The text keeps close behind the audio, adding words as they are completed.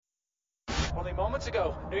Only moments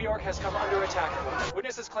ago, New York has come under attack.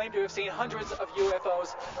 Witnesses claim to have seen hundreds of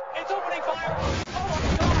UFOs. It's opening fire! Oh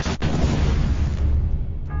my gosh!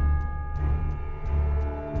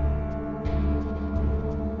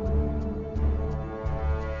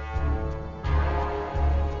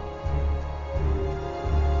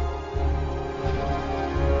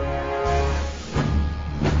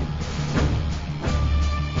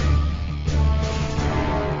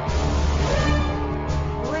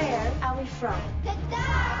 From the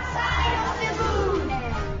dark side of the moon,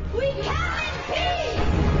 we come in peace.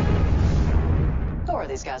 Who are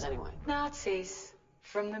these guys anyway? Nazis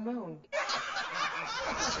from the moon.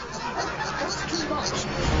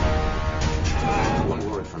 One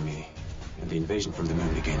word from me, and the invasion from the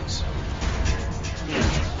moon begins.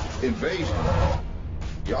 Invasion?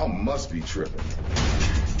 Y'all must be tripping.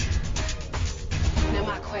 Now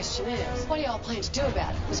my question is, what do y'all plan to do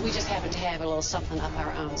about it? Because we just happen to have a little something up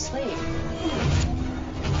our own sleeve.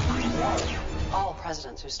 All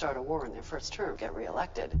presidents who start a war in their first term get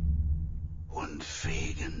reelected. Und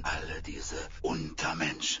fegen alle diese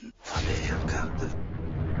Untermenschen von der Erdkarte.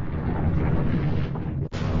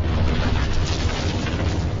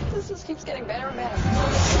 This just keeps getting better and better.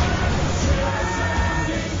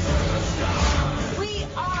 We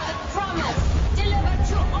are the promise delivered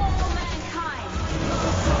to all mankind.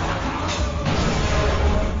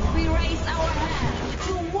 We raise our hand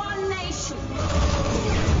to one nation.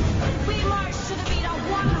 We march to the beat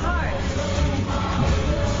of one heart.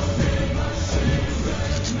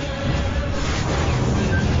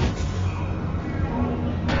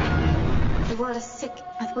 The world is sick,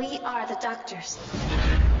 but we are the doctors.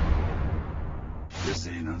 Wir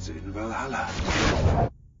sehen uns in Valhalla.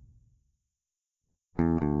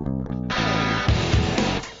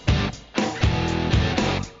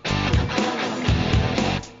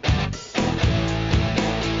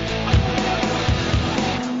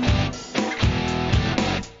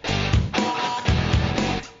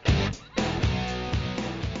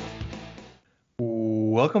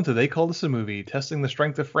 Welcome to They Call This a Movie, testing the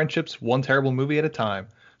strength of friendships one terrible movie at a time.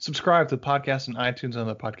 Subscribe to the podcast on iTunes and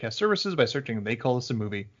other podcast services by searching They Call This a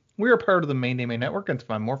Movie. We are part of the Main Name Network, and to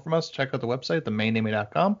find more from us, check out the website,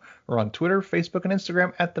 themainname.com, or on Twitter, Facebook, and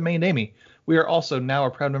Instagram at The Main Name. We are also now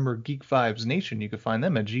a proud member of Geek Vibes Nation. You can find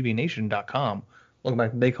them at gbnation.com. Welcome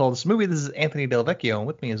back to They Call This a Movie. This is Anthony Del Vecchio, and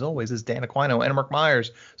with me, as always, is Dan Aquino and Mark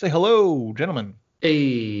Myers. Say hello, gentlemen.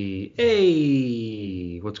 Hey,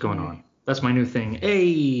 what's going on? That's my new thing.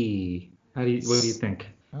 Hey, what do you think?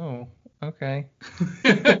 Oh, okay.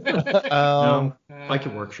 No, I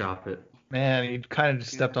can workshop it. Man, you kind of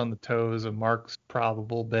just stepped on the toes of Mark's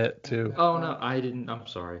probable bit, too. Oh, no, I didn't. I'm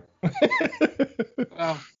sorry.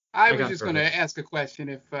 Well, I was just going to ask a question.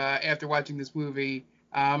 If after watching this movie,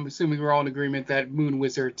 I'm assuming we're all in agreement that moon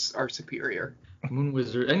wizards are superior. Moon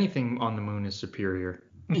wizard, anything on the moon is superior.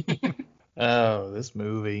 Oh, this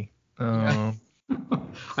movie. Oh.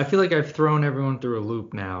 I feel like I've thrown everyone through a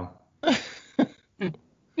loop now.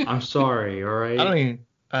 I'm sorry, all right? I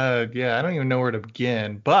don't even know where to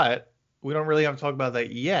begin, but we don't really have to talk about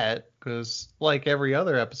that yet, because like every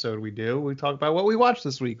other episode we do, we talk about what we watched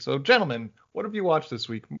this week. So, gentlemen, what have you watched this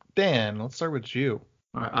week? Dan, let's start with you.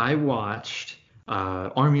 I watched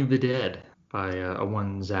Army of the Dead by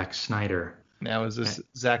one Zack Snyder. Now, is this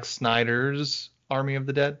Zack Snyder's Army of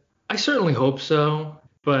the Dead? I certainly hope so.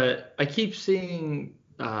 But I keep seeing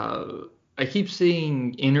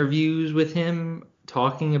interviews with him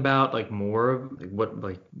talking about like more of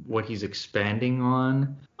what he's expanding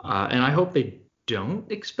on, and I hope they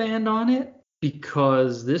don't expand on it,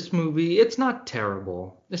 because this movie, it's not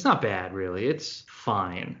terrible, it's not bad really, it's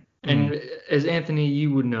fine. And as Anthony,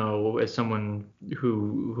 you would know, as someone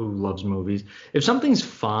who loves movies, if something's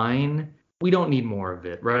fine, we don't need more of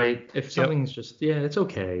it, right? If something's just it's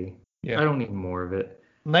okay, I don't need more of it.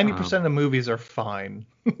 90% of movies are fine.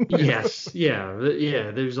 Yes,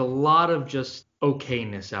 there's a lot of just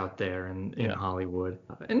okayness out there in Hollywood.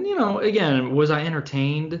 And, again, was I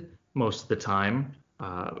entertained? Most of the time.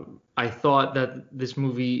 I thought that this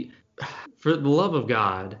movie, for the love of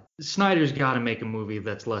God, Snyder's got to make a movie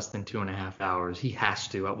that's less than 2.5 hours. He has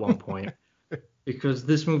to at one point. Because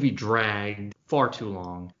this movie dragged far too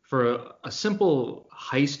long. For a simple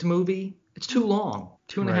heist movie, it's too long.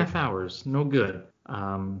 2.5 hours. No good.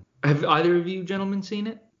 Have either of you gentlemen seen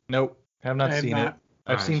it? Nope, have not seen it.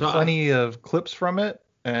 I've seen so plenty of clips from it,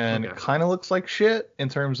 and it kind of looks like shit in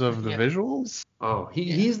terms of the visuals. Oh,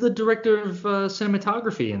 he's the director of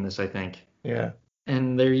cinematography in this, I think. Yeah.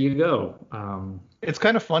 And there you go. It's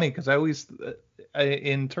kind of funny because I always,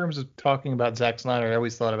 in terms of talking about Zack Snyder, I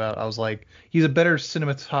was like, he's a better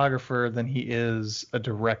cinematographer than he is a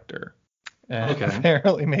director. And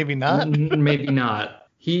apparently, maybe not. Maybe not.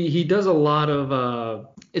 He does a lot of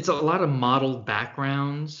it's a lot of modeled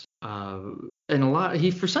backgrounds, and a lot.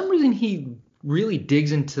 He for some reason he really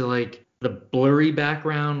digs into like the blurry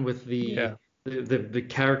background with the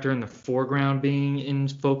character in the foreground being in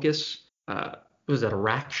focus. Was that a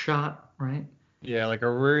rack shot, right? Yeah, like a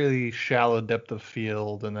really shallow depth of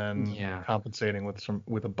field, and then compensating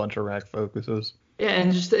with a bunch of rack focuses. Yeah,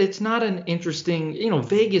 and just it's not an interesting.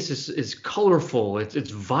 Vegas is colorful.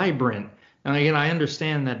 It's vibrant. And again, I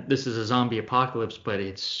understand that this is a zombie apocalypse, but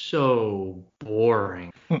it's so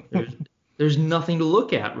boring. There's nothing to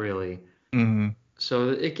look at really. Mm-hmm. So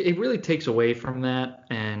it really takes away from that.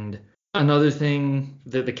 And another thing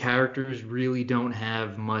that the characters really don't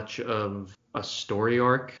have much of a story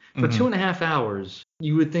arc. For 2.5 hours,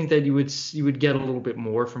 you would think that you would get a little bit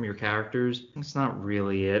more from your characters. It's not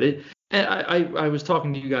really it. And I was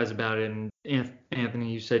talking to you guys about it, and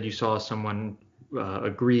Anthony, you said you saw someone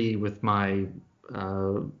agree with my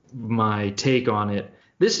take on it.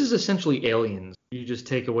 This is essentially Aliens. You just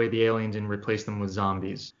take away the aliens and replace them with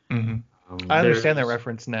zombies. Mm-hmm. I understand that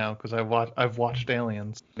reference now because I've watched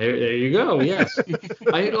Aliens. There you go. Yes,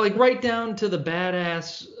 I like right down to the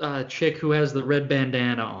badass chick who has the red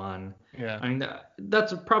bandana on. Yeah, I mean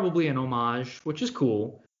that's probably an homage, which is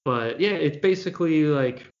cool. But yeah, it's basically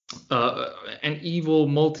like an evil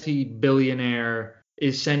multi-billionaire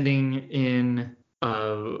is sending in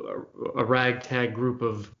a ragtag group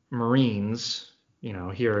of Marines.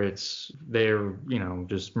 Here they're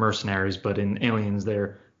just mercenaries, but in Aliens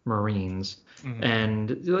they're Marines. Mm-hmm.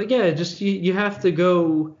 And like, just you have to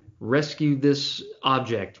go rescue this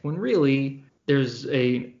object when really there's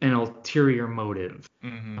an ulterior motive.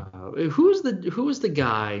 Mm-hmm. Who was the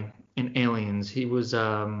guy in Aliens? He was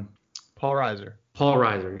Paul Reiser. Paul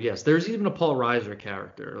Reiser, yes. There's even a Paul Reiser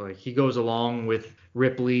character. Like he goes along with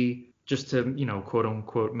Ripley just to, quote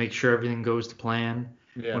unquote, make sure everything goes to plan.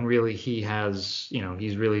 Yeah. When really he has,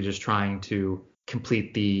 he's really just trying to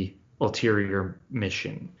complete the ulterior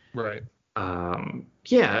mission. Right.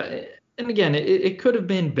 Yeah. And again, it could have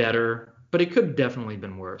been better, but it could have definitely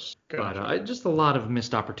been worse. Gotcha. But just a lot of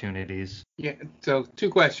missed opportunities. Yeah. So 2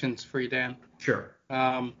 questions for you, Dan. Sure.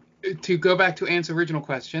 To go back to Ant's original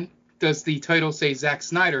question, does the title say Zack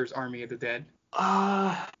Snyder's Army of the Dead?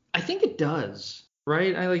 I think it does.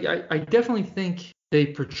 Right. I definitely think they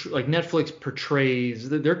like Netflix portrays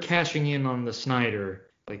they're cashing in on the Snyder,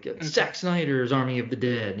 like Zack Snyder's Army of the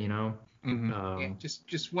Dead. Mm-hmm.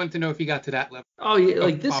 Just wanted to know if you got to that level. Oh yeah,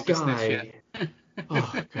 like this guy.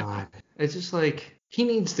 Oh God, it's just like he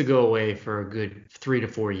needs to go away for a good 3 to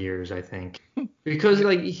 4 years, I think, because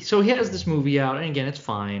so he has this movie out, and again, it's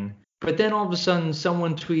fine. But then all of a sudden,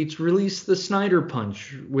 someone tweets, "Release the Snyder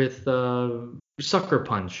Punch with Sucker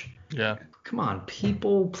Punch." Yeah. Come on,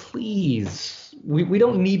 people, please. We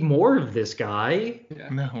don't need more of this guy. Yeah.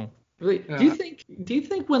 No. Really, do you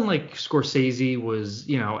think when like Scorsese was,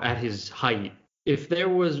 at his height, if there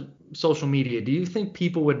was social media, do you think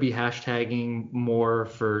people would be hashtagging more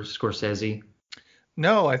for Scorsese?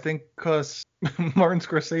 No, I think because Martin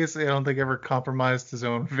Scorsese, I don't think ever compromised his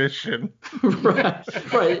own vision.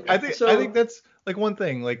 Right. I think that's like one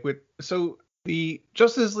thing. Like the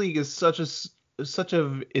Justice League is such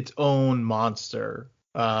of its own monster.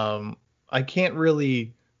 I can't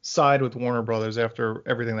really side with Warner Brothers after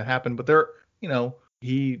everything that happened, but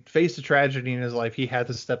he faced a tragedy in his life. He had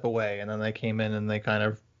to step away, and then they came in and they kind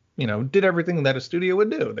of, did everything that a studio would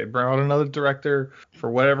do. They brought out another director. For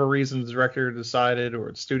whatever reason, the director decided, or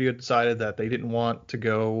the studio decided, that they didn't want to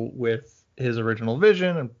go with his original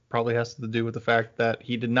vision, and probably has to do with the fact that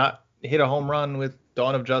he did not hit a home run with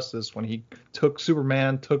Dawn of Justice when he took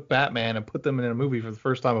Superman, took Batman, and put them in a movie for the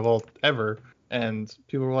first time of all ever. And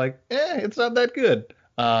people were like, it's not that good.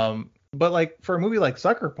 But like for a movie like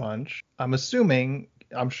Sucker Punch,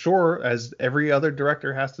 I'm sure, as every other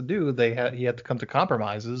director has to do, he had to come to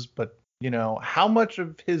compromises. But how much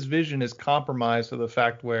of his vision is compromised to the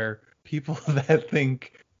fact where people that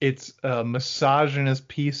think it's a misogynist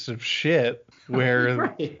piece of shit, where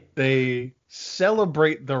right. They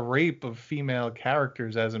celebrate the rape of female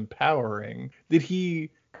characters as empowering. Did he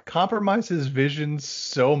compromise his vision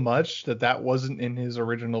so much that wasn't in his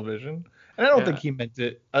original vision? And I don't think he meant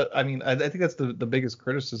it. I think that's the biggest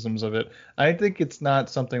criticisms of it. I think it's not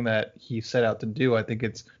something that he set out to do. I think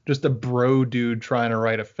it's just a bro dude trying to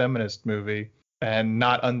write a feminist movie and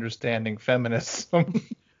not understanding feminism.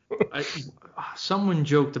 Someone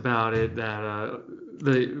joked about it that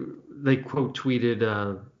they quote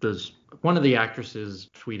tweeted one of the actresses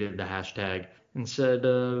tweeted the hashtag and said,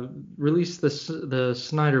 release the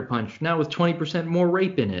Snyder Punch now with 20% more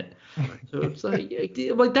rape in it. So it's like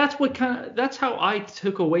that's how I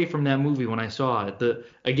took away from that movie when I saw it. The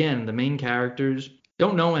main characters,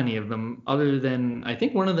 don't know any of them other than I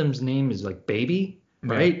think one of them's name is like Baby,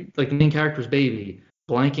 right? Yeah. Like the main character's Baby.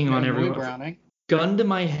 Blanking on everyone. Browning. Gun to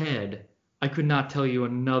my head, I could not tell you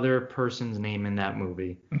another person's name in that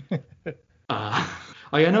movie. I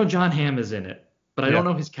know John Hamm is in it, but I don't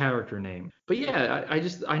know his character name. But yeah,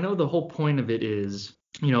 I know the whole point of it is,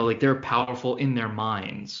 like they're powerful in their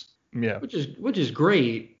minds. Yeah. Which is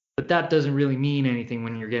great, but that doesn't really mean anything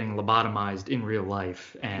when you're getting lobotomized in real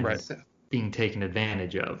life and being taken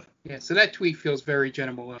advantage of. Yeah, so that tweet feels very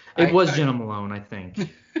Jenna Malone. It was Jenna Malone, I think.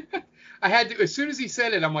 I had to, as soon as he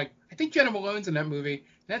said it, I'm like, I think Jenna Malone's in that movie.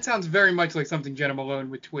 That sounds very much like something Jenna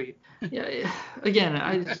Malone would tweet. Yeah, again,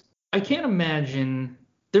 I can't imagine.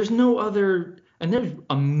 There's no other, and there's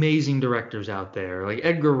amazing directors out there. Like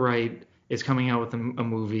Edgar Wright is coming out with a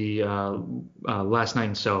movie, Last Night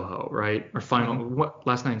in Soho, right? Or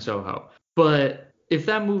Last Night in Soho. But if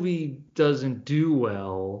that movie doesn't do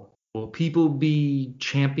well, will people be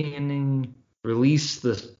championing release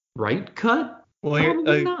the right cut? Well,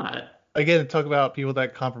 probably not. Again, talk about people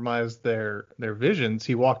that compromised their visions.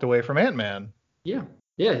 He walked away from Ant-Man. Yeah.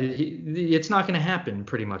 Yeah, it's not going to happen,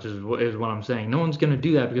 pretty much, is what I'm saying. No one's going to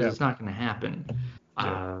do that because it's not going to happen.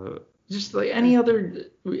 Just like any other,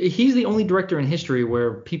 he's the only director in history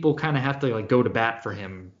where people kind of have to like go to bat for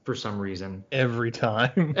him for some reason. Every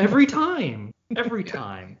time. Every time.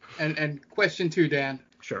 And question 2, Dan.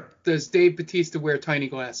 Sure. Does Dave Bautista wear tiny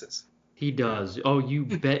glasses? He does. Oh, you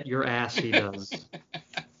bet your ass he does.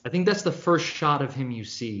 I think that's the first shot of him you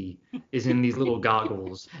see is in these little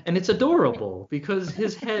goggles. And it's adorable because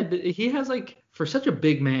his head, he has like, for such a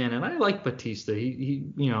big man, and I like Batista, he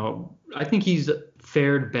I think he's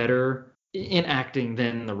fared better in acting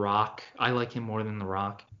than The Rock. I like him more than The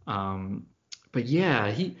Rock. But yeah,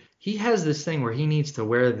 he has this thing where he needs to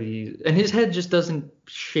wear these, and his head just doesn't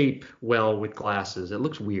shape well with glasses. It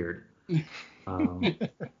looks weird.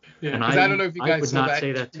 And I don't know if you guys would not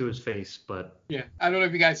say that to his face, but yeah, I don't know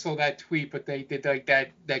if you guys saw that tweet, but they did like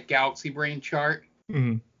that galaxy brain chart.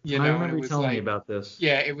 Mm-hmm. I remember you telling me about this.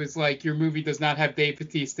 Yeah, it was like your movie does not have Dave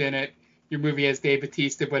Bautista in it. Your movie has Dave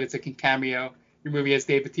Bautista, but it's a cameo. Your movie has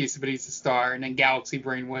Dave Bautista, but he's a star. And then Galaxy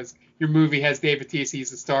Brain was your movie has Dave Bautista,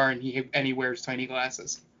 he's a star, and he wears tiny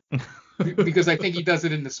glasses. Because I think he does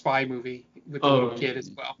it in the Spy movie with the little kid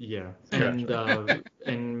as well. Yeah,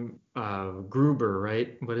 and Gruber,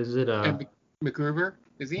 right? What is it? MacGruber?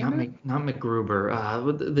 Is he in it? Not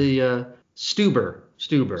MacGruber. The Stuber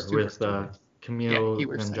with Camille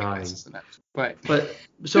Nanjiani. But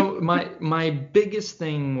so my biggest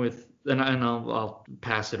thing with, and I'll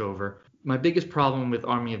pass it over. My biggest problem with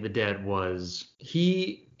Army of the Dead was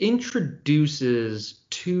he introduces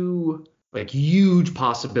two like huge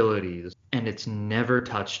possibilities and it's never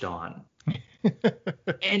touched on.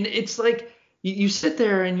 And it's like you sit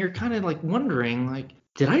there and you're kind of like wondering, like,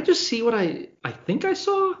 did I just see what I think I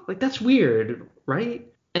saw? Like, that's weird, right?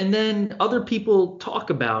 And then other people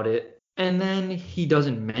talk about it and then he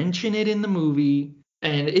doesn't mention it in the movie.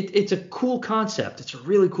 And it's a cool concept. It's a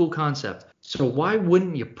really cool concept. So why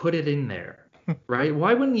wouldn't you put it in there, right?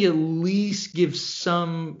 Why wouldn't you at least give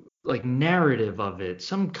some like narrative of it,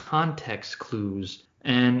 some context clues?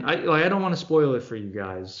 And I don't want to spoil it for you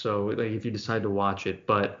guys, so like if you decide to watch it,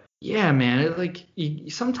 but yeah, man,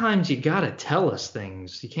 sometimes you gotta tell us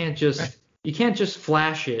things. You can't just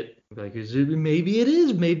flash it. Like, maybe it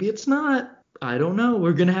is, maybe it's not. I don't know.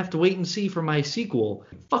 We're gonna have to wait and see for my sequel.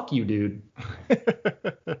 Fuck you, dude.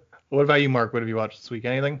 What about you, Mark? What have you watched this week?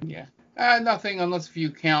 Anything? Yeah. Nothing, unless if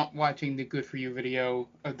you count watching the Good For You video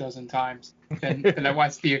a dozen times. Then I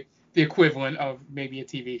watched the equivalent of maybe a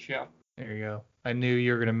TV show. There you go. I knew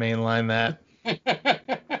you were going to mainline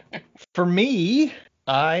that. For me,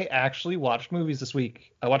 I actually watched movies this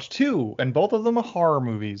week. I watched 2, and both of them are horror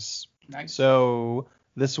movies. Nice. So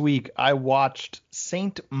this week I watched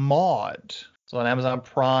Saint Maud. So on Amazon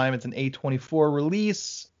Prime, it's an A24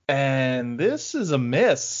 release. And this is a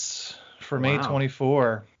miss from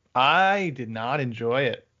A24. I did not enjoy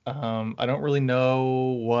it. I don't really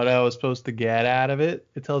know what I was supposed to get out of it.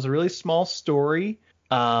 It tells a really small story.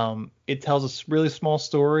 It tells a really small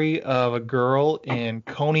story of a girl in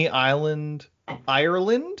Coney Island,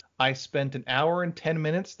 Ireland. I spent an hour and 10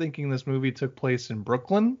 minutes thinking this movie took place in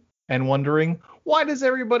Brooklyn and wondering, why does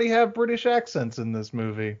everybody have British accents in this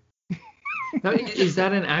movie? Now, is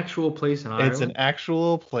that an actual place in Ireland? It's an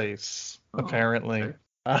actual place, apparently. Okay.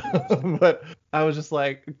 But I was just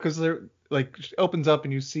like, because like she opens up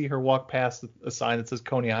and you see her walk past a sign that says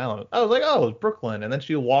Coney Island. I was like, oh, it's Brooklyn. And then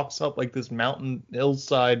she walks up like this mountain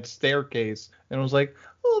hillside staircase, and I was like,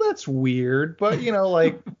 oh, that's weird. But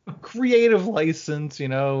like creative license.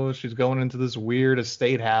 She's going into this weird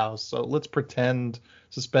estate house, so let's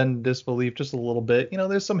suspend disbelief just a little bit.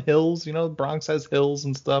 There's some hills. Bronx has hills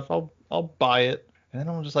and stuff. I'll buy it. And then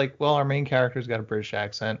I'm just like, well, our main character's got a British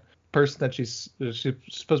accent. Person that she's supposed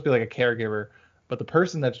to be like a caregiver, but the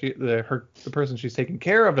person that the person she's taking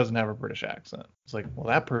care of doesn't have a British accent. It's like, well,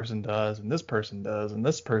 that person does, and this person does, and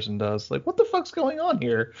this person does. Like, what the fuck's going on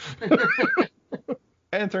here?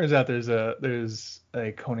 And it turns out there's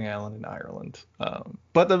a Coney Island in Ireland.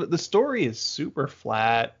 But the story is super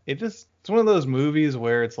flat. It's one of those movies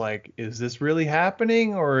where it's like, is this really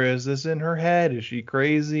happening, or is this in her head? Is she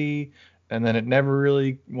crazy? And then it never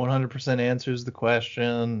really 100% answers the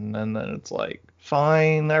question. And then it's like,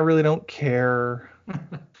 fine, I really don't care.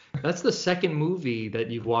 That's the second movie that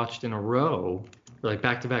you've watched in a row, like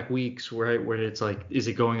back-to-back weeks, where it's like, is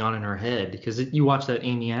it going on in her head? Because you watched that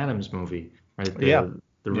Amy Adams movie, right? The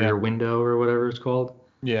Rear Window or whatever it's called.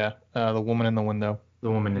 Yeah, The Woman in the Window. The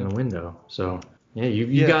Woman in the Window. So, yeah,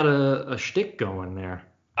 you got a shtick going there.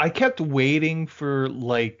 I kept waiting for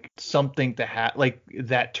like something to like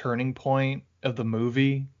that turning point of the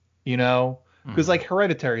movie, because like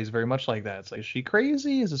Hereditary is very much like that. It's like, is she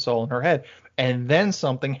crazy? Is this all in her head? And then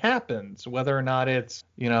something happens, whether or not it's,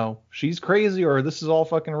 she's crazy or this is all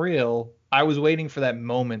fucking real. I was waiting for that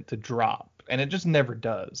moment to drop, and it just never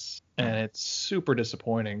does. And it's super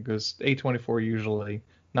disappointing because A24 usually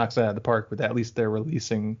knocks it out of the park, but at least they're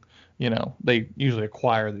releasing, they usually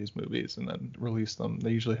acquire these movies and then release them.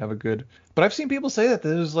 They usually have a good, but I've seen people say that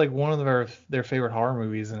this is like one of their favorite horror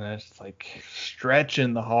movies, and it's like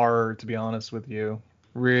stretching the horror, to be honest with you,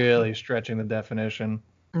 really stretching the definition.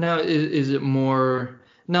 Now, is it more,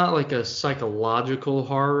 not like a psychological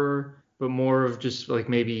horror, but more of just like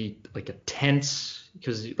maybe like a tense,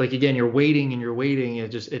 because like, again, you're waiting,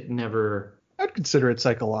 it never. I'd consider it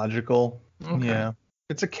psychological. Okay. Yeah.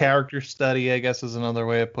 It's a character study, I guess, is another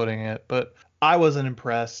way of putting it. But I wasn't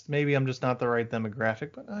impressed. Maybe I'm just not the right demographic,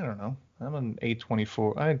 but I don't know. I'm an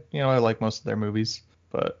A24. I like most of their movies,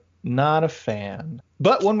 but not a fan.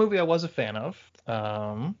 But one movie I was a fan of,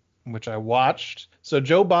 which I watched. So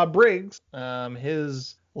Joe Bob Briggs,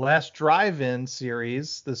 his last drive-in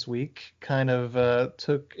series this week kind of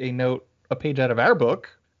took a page out of our book.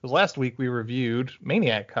 Because last week we reviewed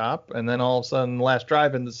Maniac Cop, and then all of a sudden Last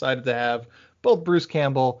Drive-In decided to have both Bruce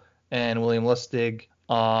Campbell and William Lustig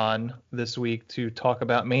on this week to talk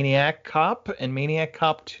about Maniac Cop and Maniac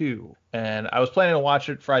Cop 2. And I was planning to watch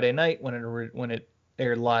it Friday night when it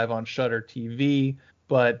aired live on Shudder TV,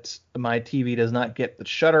 but my TV does not get the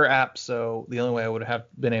Shudder app, so the only way I would have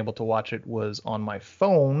been able to watch it was on my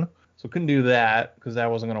phone. So couldn't do that because I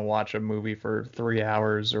wasn't going to watch a movie for 3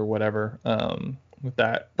 hours or whatever with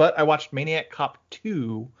that. But I watched Maniac Cop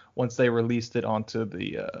 2 once they released it onto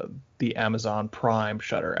the Amazon Prime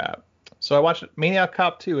Shudder app. So I watched Maniac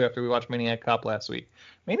Cop 2 after we watched Maniac Cop last week.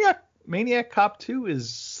 Maniac Cop 2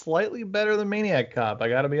 is slightly better than Maniac Cop, I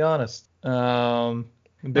gotta be honest.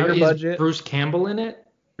 Bigger budget. Bruce Campbell in it?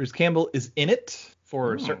 Bruce Campbell is in it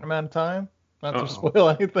for a certain amount of time. Not to spoil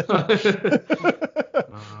anything. But he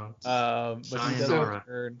does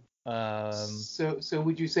return. So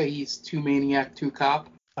would you say he's 2 Maniac, 2 Cop?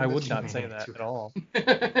 I would not say that at all.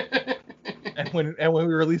 And when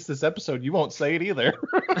we release this episode, you won't say it either.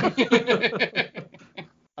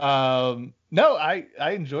 No, I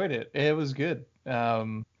enjoyed it. It was good.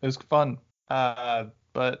 It was fun.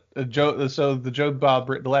 But the Joe Bob,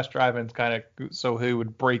 the Last Drive-In's kind of so he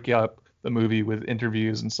would break up the movie with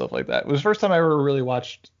interviews and stuff like that. It was the first time I ever really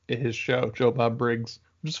watched his show, Joe Bob Briggs,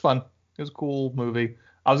 which was fun. It was a cool movie.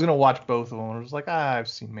 I was gonna watch both of them. I was like, I've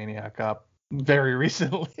seen Maniac Cop very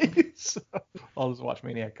recently, so I'll just watch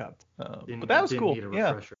Maniac Cop. But that was cool.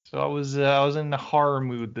 Yeah. So I was in the horror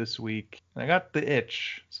mood this week. I got the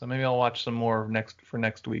itch, so maybe I'll watch some more for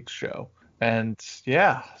next week's show. And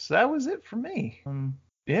yeah, so that was it for me.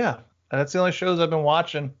 Yeah, that's the only shows I've been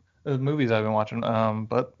watching, movies I've been watching.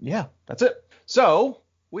 But yeah, that's it. So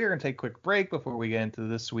we are gonna take a quick break before we get into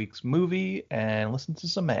this week's movie and listen to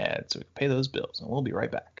some ads so we can pay those bills, and we'll be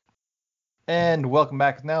right back. And welcome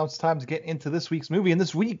back. Now it's time to get into this week's movie, and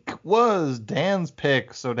this week was Dan's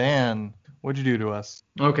pick. So Dan, what'd you do to us?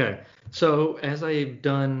 Okay, so as I've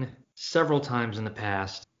done several times in the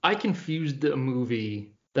past, I confused a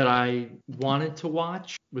movie that I wanted to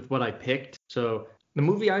watch with what I picked. So the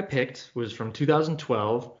movie I picked was from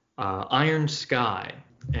 2012, Iron Sky.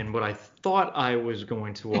 And what I thought I was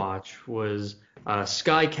going to watch was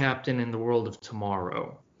Sky Captain in the World of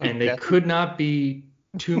Tomorrow. and they could not be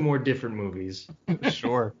two more different movies.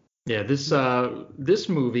 Sure. Yeah, this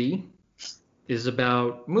movie is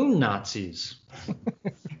about moon Nazis.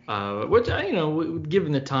 Which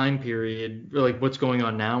given the time period, like what's going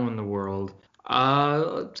on now in the world,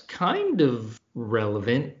 it's kind of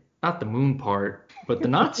relevant. Not the moon part, but the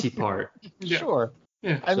Nazi part. Yeah. Sure.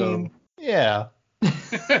 Yeah. I mean, yeah.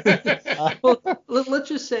 Well, let's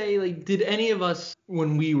just say, like, did any of us,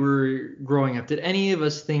 when we were growing up, did any of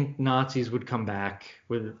us think Nazis would come back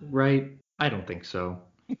right? I don't think so.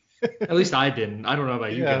 At least I didn't. I don't know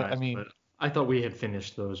about you Yeah, guys, I mean, but I thought we had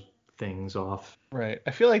finished those things off. Right.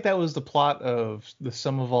 I feel like that was the plot of The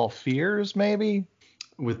Sum of All Fears, maybe.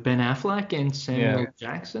 With Ben Affleck and Samuel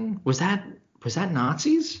Jackson? Was that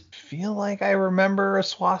Nazis? Feel like I remember a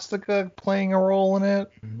swastika playing a role in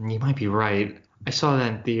it. You might be right. I saw that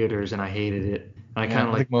in theaters and I hated it. And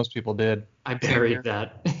I think most people did. I buried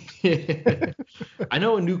that. I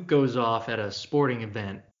know a nuke goes off at a sporting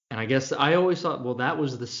event, and I guess I always thought, well, that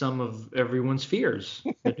was the sum of everyone's fears,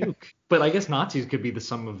 the nuke. But I guess Nazis could be the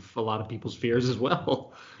sum of a lot of people's fears as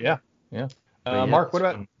well. Yeah. Mark, what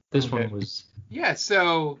about this one? Was Yeah,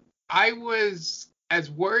 so I was as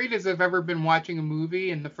worried as I've ever been watching a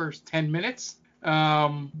movie in the first 10 minutes.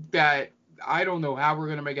 That I don't know how we're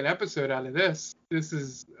gonna make an episode out of this. This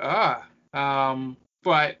is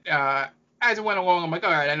but as it went along, I'm like, all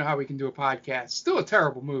right, I know how we can do a podcast. Still a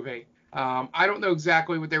terrible movie. I don't know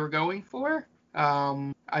exactly what they were going for.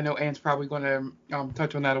 I know Anne's probably going to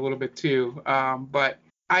touch on that a little bit too. But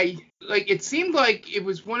it seemed like it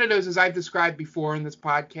was one of those, as I've described before in this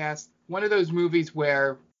podcast, one of those movies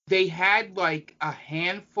where they had like a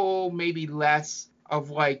handful, maybe less, of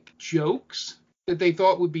like jokes that they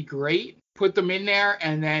thought would be great, put them in there,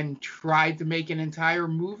 and then tried to make an entire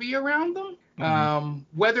movie around them.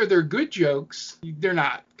 Whether they're good jokes, they're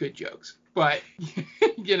not good jokes, but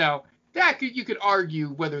you could argue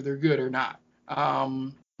whether they're good or not.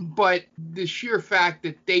 But the sheer fact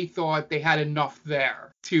that they thought they had enough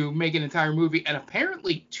there to make an entire movie, and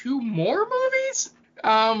apparently 2 more movies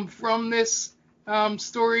from this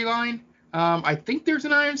storyline. I think there's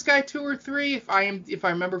an Iron Sky 2 or 3 if I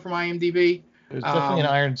remember from IMDb. There's definitely an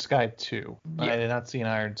Iron Sky 2. Yeah. I did not see an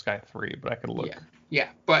Iron Sky 3, but I could look. Yeah,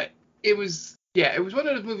 but it was one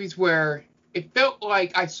of those movies where it felt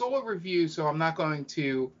like, I saw a review, so I'm not going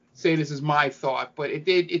to say this is my thought, but it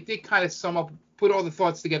did kind of sum up, put all the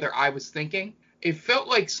thoughts together I was thinking. It felt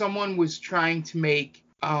like someone was trying to make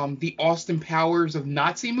the Austin Powers of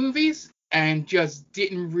Nazi movies and just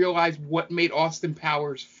didn't realize what made Austin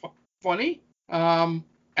Powers funny,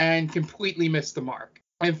 and completely missed the mark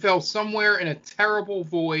and fell somewhere in a terrible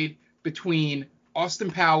void between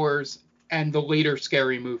Austin Powers and the later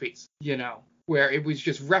scary movies, where it was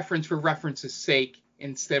just reference for reference's sake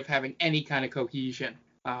instead of having any kind of cohesion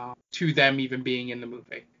to them even being in the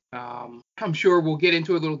movie. I'm sure we'll get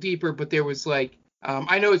into it a little deeper, but there was I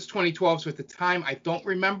know it's 2012, so at the time I don't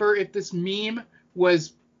remember if this meme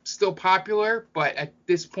was still popular, but at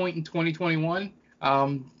this point in 2021,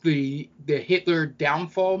 the Hitler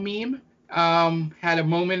downfall meme had a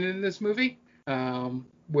moment in this movie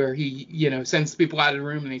where he sends people out of the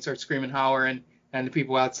room and he starts screaming, hollering, and the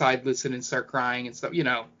people outside listen and start crying and stuff,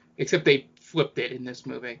 except they flipped it in this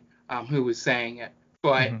movie, who was saying it.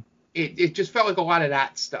 But it just felt like a lot of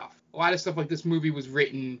that stuff. A lot of stuff like this movie was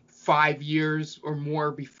written 5 years or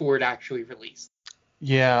more before it actually released.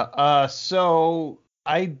 Yeah, so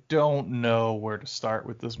I don't know where to start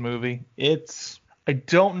with this movie. I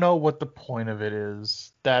don't know what the point of it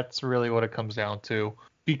is. That's really what it comes down to.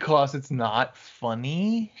 Because it's not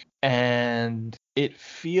funny, and it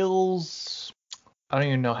feels... I don't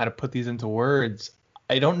even know how to put these into words.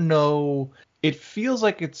 I don't know. It feels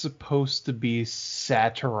like it's supposed to be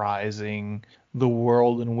satirizing the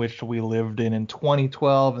world in which we lived in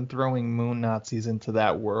 2012 and throwing moon Nazis into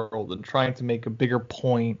that world and trying to make a bigger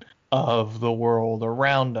point of the world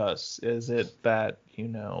around us. Is it that,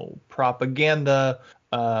 propaganda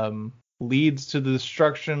leads to the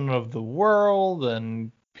destruction of the world,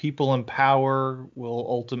 and people in power will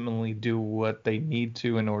ultimately do what they need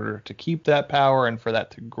to in order to keep that power and for that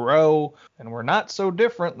to grow, and we're not so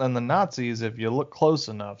different than the Nazis if you look close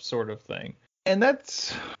enough, sort of thing. And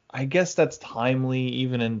I guess that's timely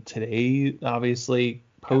even in today, obviously,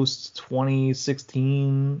 post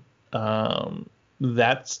 2016.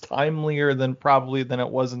 That's timelier than it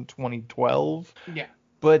was in 2012. Yeah.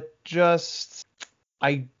 But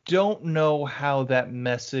I don't know how that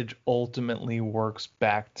message ultimately works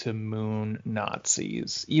back to moon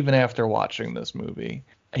Nazis, even after watching this movie.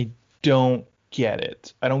 I don't get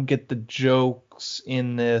it. I don't get the jokes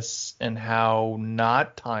in this and how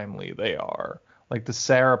not timely they are. Like the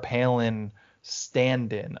Sarah Palin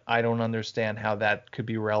stand-in, I don't understand how that could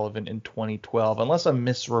be relevant in 2012, unless I'm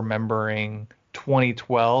misremembering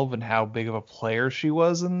 2012 and how big of a player she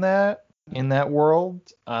was in that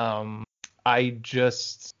world.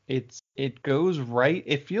 It goes right.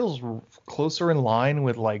 It feels closer in line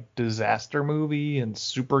with like disaster movie and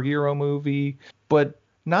superhero movie, but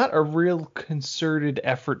not a real concerted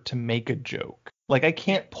effort to make a joke. Like I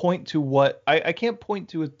can't point to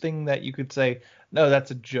a thing that you could say, no,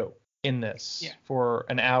 that's a joke in this for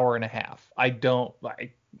an hour and a half. I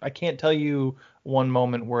can't tell you one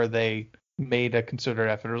moment where they made a concerted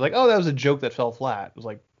effort. It was like, oh, that was a joke that fell flat. It was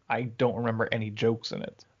like, I don't remember any jokes in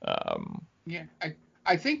it.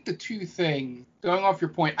 I think the two things, going off your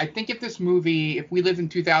point, I think if we lived in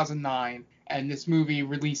 2009 and this movie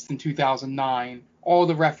released in 2009, all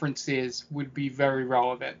the references would be very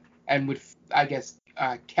relevant and would, I guess,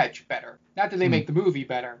 catch better. Not that they make the movie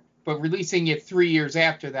better, but releasing it 3 years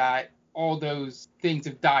after that, all those things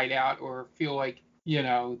have died out or feel like,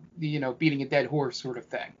 beating a dead horse sort of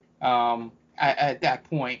thing at that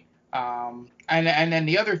point. And then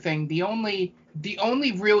the other thing, the only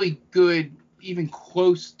really good, even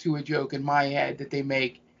close to a joke in my head that they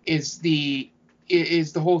make is the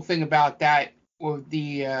whole thing about that, or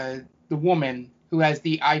the woman who has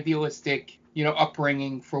the idealistic,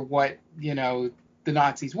 upbringing for what, the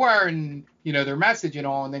Nazis were and, their message and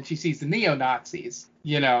all. And then she sees the neo-Nazis,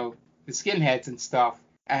 the skinheads and stuff.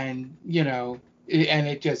 And, and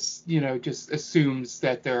it just, just assumes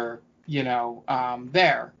that they're,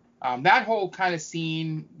 there. That whole kind of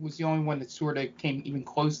scene was the only one that sort of came even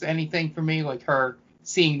close to anything for me, like her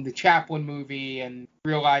seeing the Chaplin movie and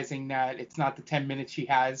realizing that it's not the 10 minutes she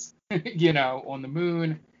has, on the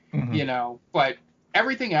moon, but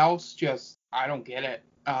everything else, just, I don't get it.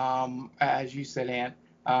 As you said, Ant,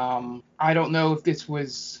 I don't know if this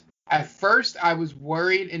was, at first I was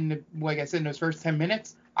worried like I said, in those first 10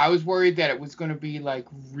 minutes, I was worried that it was going to be like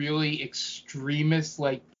really extremist,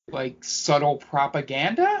 like subtle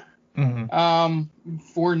propaganda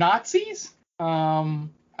for Nazis,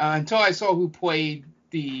 until I saw who played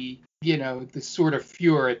the sort of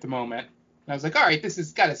Fuhrer at the moment. And I was like, all right, this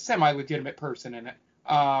has got a semi-legitimate person in it.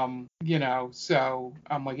 So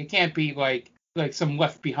I'm like, it can't be like some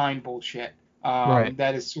Left Behind bullshit right.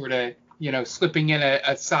 that is sort of, slipping in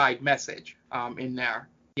a side message in there.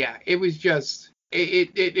 Yeah, it was just,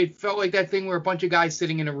 it felt like that thing where a bunch of guys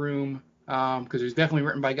sitting in a room, because it was definitely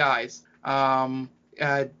written by guys,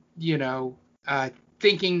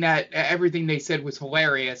 thinking that everything they said was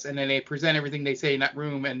hilarious, and then they present everything they say in that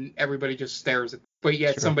room, and everybody just stares at them. But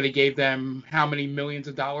yet somebody gave them how many millions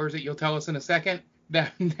of dollars that you'll tell us in a second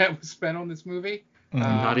that was spent on this movie?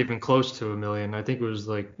 Not even close to $1 million. I think it was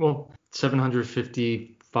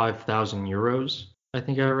 755,000 euros. I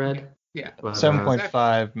think I read. Yeah.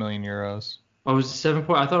 7.5 million euros. Oh, it was 7.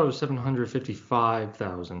 I thought it was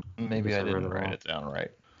 755,000. Maybe I didn't write it down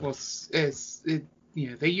right. Well,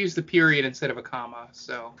 they used the period instead of a comma.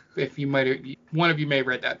 So if one of you may have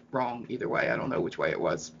read that wrong either way. I don't know which way it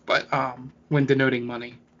was, but when denoting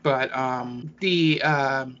money. But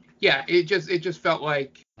it just felt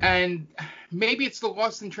like, and maybe it's the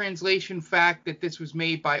lost in translation fact that this was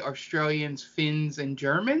made by Australians, Finns, and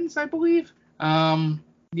Germans, I believe. In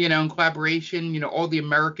collaboration, all the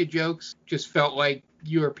America jokes just felt like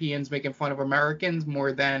Europeans making fun of Americans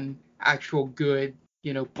more than actual good,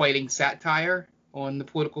 biting satire on the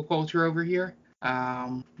political culture over here.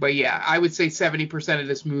 But yeah, I would say 70% of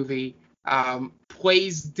this movie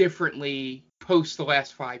plays differently post the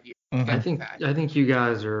last 5 years. Mm-hmm. I think you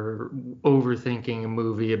guys are overthinking a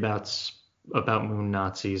movie about moon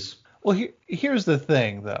Nazis. Well, here's the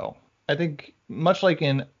thing, though. I think much like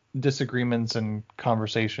in disagreements and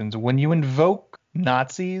conversations, when you invoke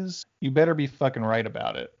Nazis, you better be fucking right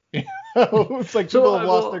about it. It's like people have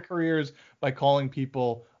lost their careers by calling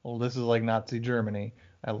people, well, this is like Nazi Germany.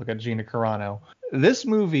 I look at Gina Carano. This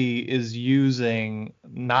movie is using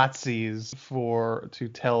Nazis to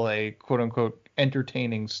tell a quote unquote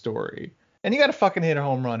entertaining story. And you got to fucking hit a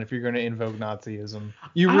home run if you're going to invoke Nazism.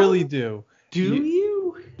 You really do. Do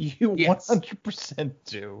you? You Yes. 100%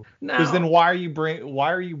 do. Because then why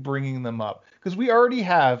are you bringing them up? Because we already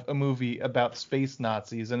have a movie about space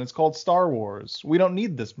Nazis and it's called Star Wars. We don't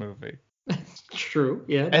need this movie. True.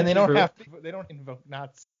 Yeah. And they don't they don't invoke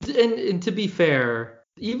Nazis. And to be fair,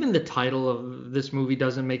 even the title of this movie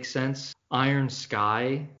doesn't make sense. Iron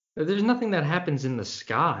Sky. There's nothing that happens in the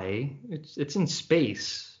sky. It's in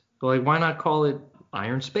space. Like, why not call it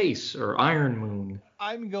Iron Space or Iron Moon?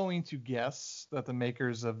 I'm going to guess that the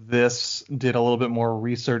makers of this did a little bit more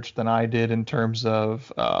research than I did in terms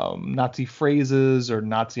of Nazi phrases or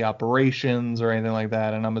Nazi operations or anything like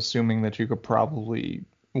that, and I'm assuming that you could probably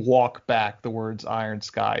walk back the words Iron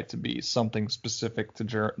Sky to be something specific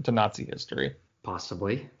to Nazi history.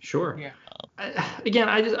 Possibly, sure. Yeah.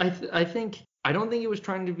 I think I don't think it was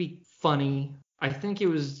trying to be funny. I think it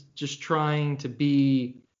was just trying to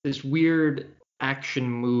be this weird action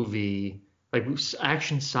movie, like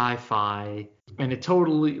action sci-fi, and it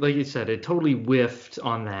totally, like you said, it totally whiffed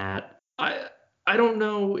on that. I don't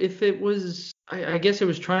know if it was. I guess it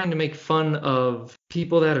was trying to make fun of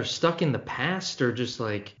people that are stuck in the past, or just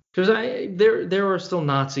like, because there are still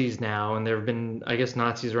Nazis now, and there have been, I guess,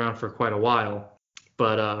 Nazis around for quite a while,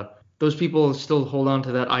 but those people still hold on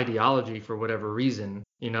to that ideology for whatever reason,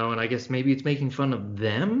 and I guess maybe it's making fun of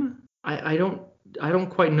them. I don't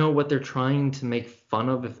quite know what they're trying to make fun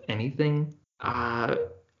of, if anything. All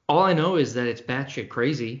I know is that it's batshit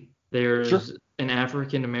crazy. There's an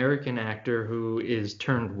African American actor who is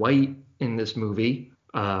turned white in this movie,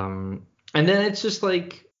 and then it's just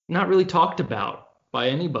like not really talked about by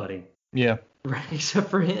anybody. Yeah. Right, except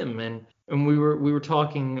for him. And we were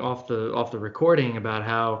talking off the recording about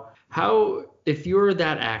how if you're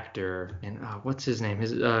that actor, and what's his name?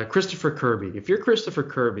 Christopher Kirby. If you're Christopher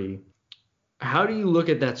Kirby, how do you look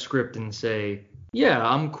at that script and say, yeah,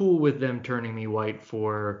 I'm cool with them turning me white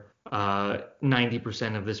for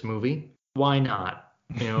 90% of this movie? Why not?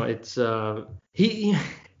 It's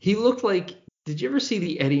he looked like. Did you ever see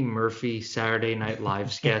the Eddie Murphy Saturday Night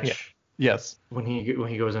Live sketch? Yeah. Yes. When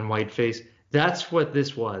he goes in whiteface, that's what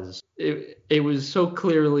this was. It was so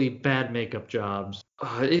clearly bad makeup jobs.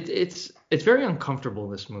 It's very uncomfortable,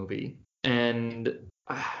 this movie, and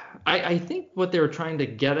I think what they were trying to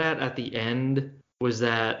get at the end was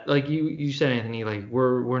that, like you said, Anthony, like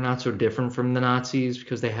we're not so different from the Nazis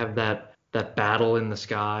because they have that battle in the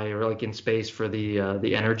sky or like in space for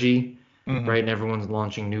the energy, right? And everyone's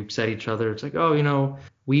launching nukes at each other. It's like, oh,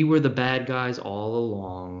 we were the bad guys all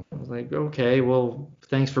along. I was like, okay, well,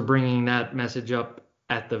 thanks for bringing that message up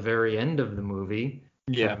at the very end of the movie.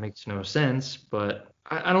 Yeah, that makes no sense, but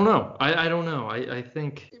I don't know. I don't know. I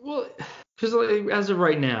think, well, because like, as of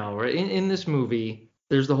right now, right, in this movie,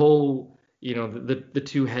 there's the whole, the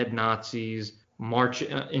two head Nazis march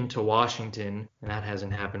into Washington, and that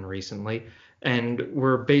hasn't happened recently, and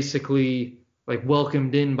we're basically like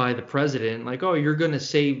welcomed in by the president, like, oh, you're going to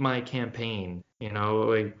save my campaign.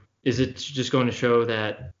 Like, is it just going to show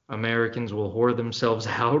that Americans will whore themselves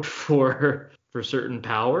out for certain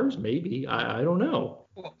powers? Maybe. I don't know.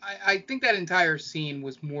 Well, I think that entire scene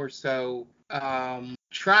was more so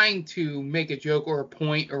trying to make a joke or a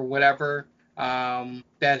point or whatever,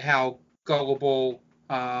 that how gullible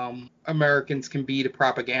Americans can be to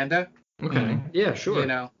propaganda. Okay. Yeah, sure.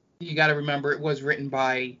 You got to remember it was written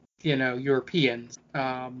by Europeans,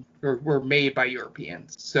 or were made by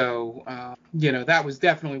Europeans. So, that was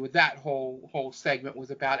definitely what that whole segment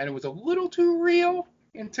was about. And it was a little too real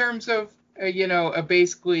in terms of,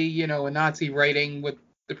 basically, a Nazi writing what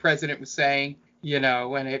the president was saying,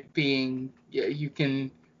 and it being, you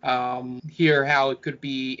can hear how it could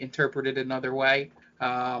be interpreted another way.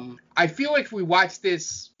 I feel like if we watched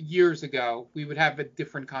this years ago, we would have a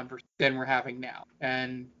different conversation than we're having now.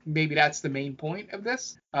 And maybe that's the main point of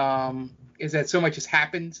this, is that so much has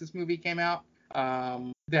happened since this movie came out,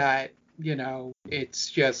 that, it's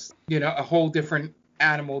just, a whole different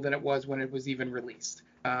animal than it was when it was even released.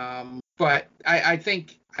 But I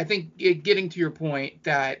think getting to your point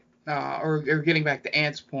that, or getting back to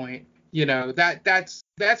Ant's point,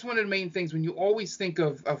 that's one of the main things when you always think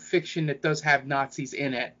of fiction that does have Nazis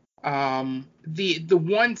in it. The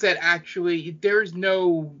ones that actually, there's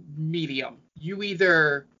no medium. You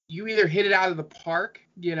either hit it out of the park,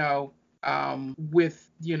 with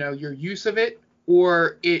your use of it,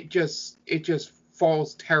 or it just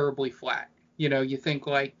falls terribly flat. You think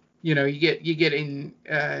like, you get in,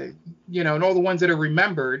 and all the ones that are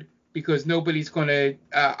remembered because nobody's going to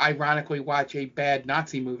ironically watch a bad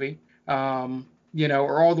Nazi movie. Or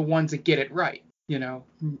all the ones that get it right,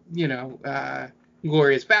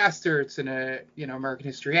 Glorious Bastards and, American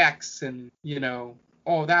History X and,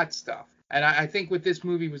 all that stuff. And I think what this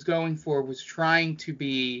movie was going for was trying to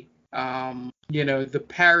be, the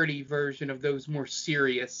parody version of those more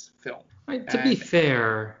serious films. Be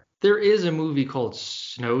fair, there is a movie called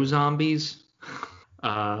Snow Zombies.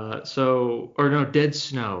 Dead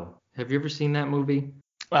Snow. Have you ever seen that movie?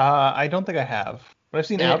 I don't think I have. But I've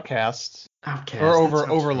seen Outcast. Outcast. Or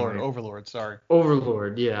Overlord. Sorry.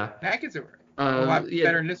 Overlord, yeah. That gets it A lot Yeah,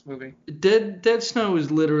 better in this movie. Dead Snow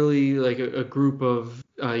is literally like a group of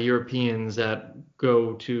Europeans that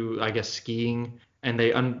go to, I guess, skiing, and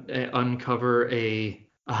they uncover a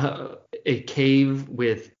cave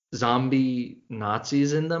with zombie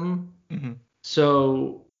Nazis in them. Mm-hmm.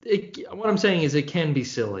 So what I'm saying is it can be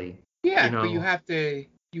silly. Yeah, but you have to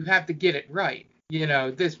get it right.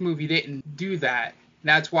 This movie didn't do that.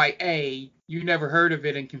 That's why you never heard of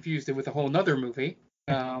it and confused it with a whole nother movie.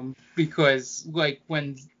 Because like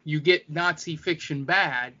when you get Nazi fiction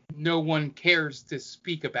bad, no one cares to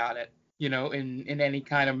speak about it, in any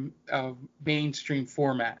kind of mainstream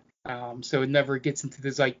format. So it never gets into the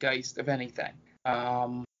zeitgeist of anything.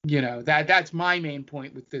 That's my main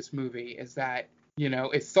point with this movie is that,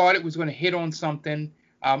 it thought it was going to hit on something.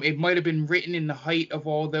 It might have been written in the height of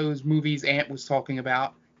all those movies Ant was talking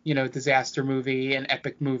about, disaster movie and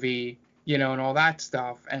epic movie, and all that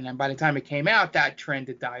stuff. And then by the time it came out, that trend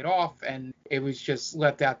had died off and it was just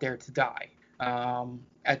left out there to die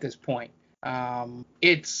at this point. I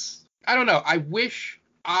don't know. I wish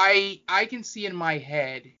I can see in my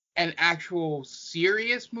head an actual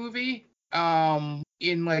serious movie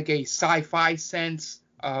in like a sci-fi sense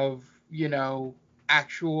of,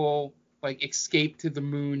 actual like escape to the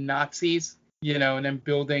moon Nazis, and then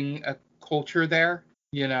building a culture there,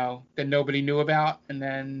 that nobody knew about. And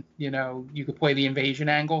then, you could play the invasion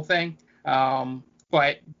angle thing.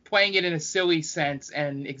 But playing it in a silly sense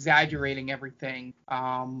and exaggerating everything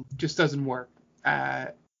just doesn't work.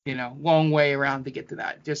 Long way around to get to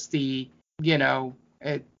that. Just the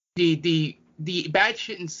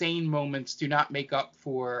batshit insane moments do not make up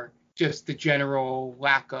for just the general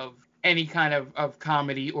lack of any kind of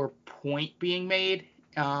comedy or point being made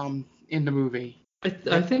in the movie.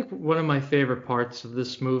 I think one of my favorite parts of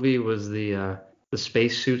this movie was the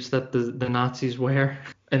spacesuits that the Nazis wear,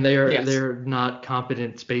 and they're not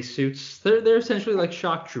competent spacesuits. They're essentially like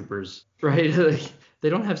shock troopers, right? They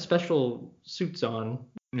don't have special suits on.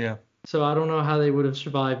 Yeah. So I don't know how they would have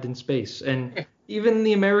survived in space, and even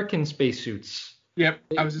the American spacesuits. Yep,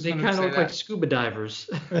 They kind of look like scuba divers.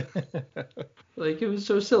 Like, it was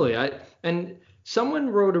so silly. And someone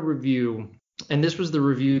wrote a review, and this was the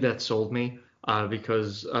review that sold me,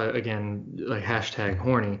 because again, like hashtag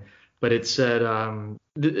horny. But it said,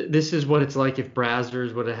 this is what it's like if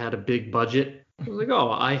Brazzers would have had a big budget. I was like,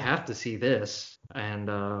 oh, I have to see this. And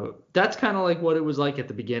that's kind of like what it was like at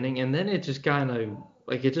the beginning, and then it just kind of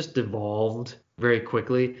like it just devolved very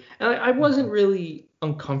quickly. And I wasn't really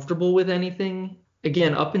uncomfortable with anything.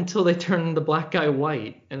 Again, up until they turned the black guy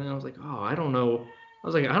white, and then I was like, oh, I don't know. I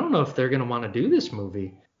was like, I don't know if they're gonna want to do this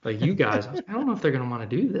movie. Like you guys, I don't know if they're gonna want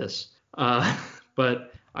to do this.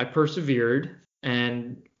 But I persevered,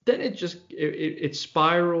 and then it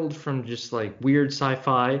spiraled from just like weird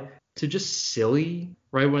sci-fi to just silly.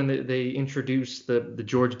 Right when they introduced the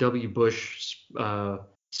George W. Bush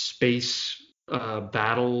space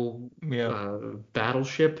battleship.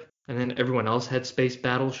 And then everyone else had space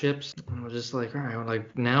battleships. And I was just like, all right,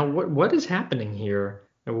 like now what is happening here?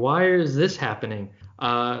 And why is this happening?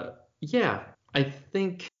 Yeah, I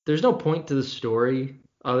think there's no point to the story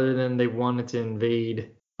other than they wanted to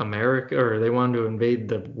invade America, or they wanted to invade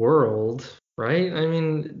the world, right? I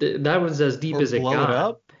mean, that was as deep as it got. Blow it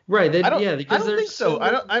up? Right. I don't think so.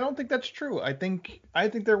 I don't think that's true. I think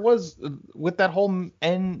there was, with that whole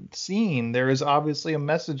end scene, there is obviously a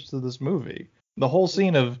message to this movie. The whole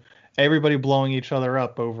scene of everybody blowing each other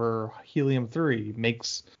up over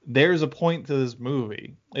helium-3 there's a point to this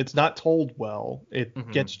movie. It's not told well. It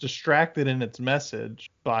gets distracted in its message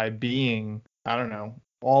by being, I don't know,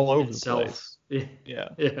 all over itself. The place. Yeah.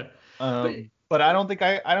 Yeah. But I don't think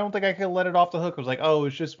I could let it off the hook. I was like, oh,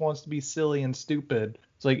 it just wants to be silly and stupid.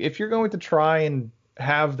 It's like, if you're going to try and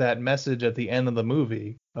have that message at the end of the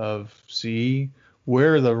movie of, see,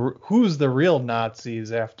 who's the real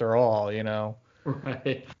Nazis after all,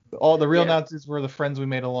 Right. All the real Nazis were the friends we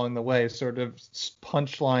made along the way, sort of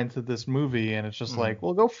punchline to this movie, and it's just like,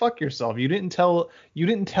 well, go fuck yourself. You didn't tell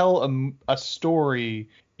a story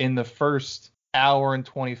in the first hour and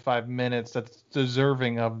 25 minutes that's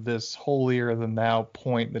deserving of this holier than thou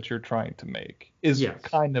point that you're trying to make. Is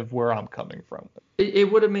kind of where I'm coming from.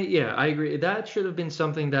 It would have made, I agree. That should have been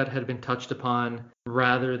something that had been touched upon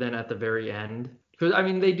rather than at the very end. Because I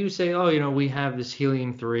mean, they do say, oh, we have this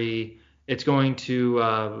helium-3. It's going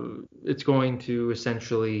to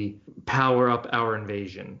essentially power up our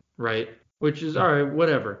invasion, right? Which is all right,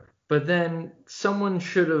 whatever. But then this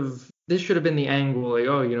should have been the angle, like,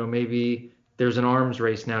 maybe there's an arms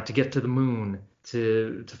race now to get to the moon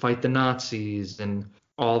to fight the Nazis and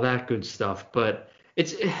all that good stuff. But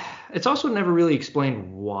it's also never really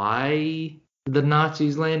explained why the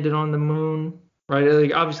Nazis landed on the moon, right?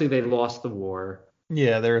 Like, obviously, they lost the war.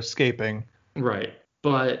 Yeah, they're escaping. Right.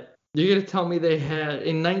 But you're going to tell me they had,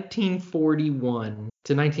 in 1941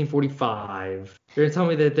 to 1945, you're going to tell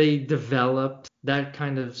me that they developed that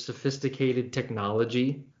kind of sophisticated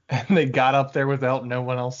technology? And they got up there without no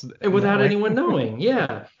one else And without knowing. anyone knowing,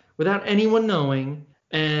 yeah. Without anyone knowing.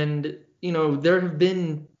 And, there have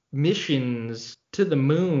been missions to the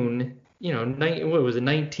moon, what was it,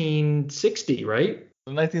 1960, right?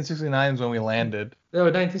 1969 is when we landed. No,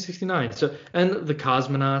 1969. So, and the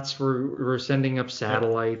cosmonauts were sending up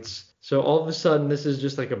satellites. So all of a sudden, this is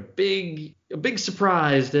just like a big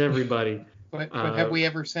surprise to everybody. But have we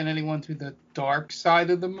ever sent anyone to the dark side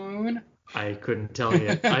of the moon? I couldn't tell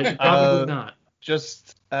you. I probably not.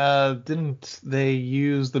 Just didn't they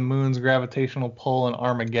use the moon's gravitational pull in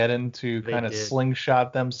Armageddon to kind of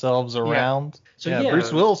slingshot themselves around? So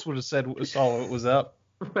Bruce Willis would have saw what was up.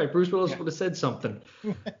 Right, Bruce Willis would have said something.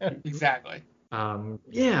 Exactly.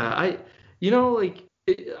 I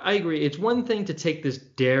agree. It's one thing to take this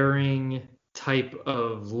daring type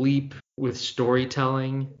of leap with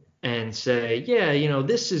storytelling and say,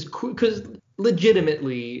 this is cool, because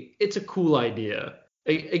legitimately, it's a cool idea.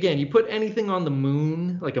 Again, you put anything on the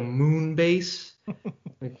moon, like a moon base,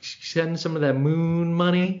 like send some of that moon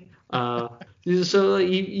money. So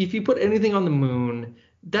if you put anything on the moon,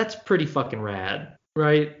 that's pretty fucking rad,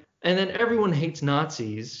 right? And then everyone hates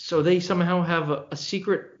Nazis, so they somehow have a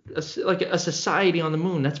secret, like a society on the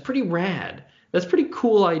moon. That's pretty rad. That's a pretty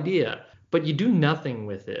cool idea, but you do nothing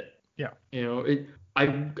with it. Yeah.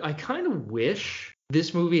 I kind of wish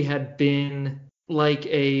this movie had been like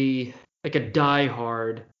a Die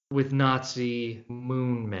Hard with Nazi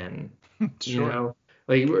moon men. Sure.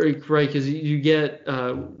 Right, because you get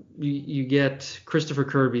Christopher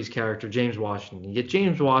Kirby's character, James Washington. You get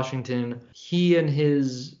James Washington. He and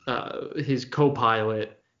his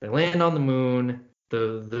co-pilot, they land on the moon.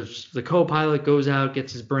 The co-pilot goes out,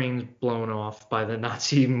 gets his brains blown off by the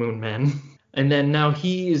Nazi moon men, and then now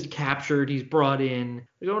he is captured. He's brought in.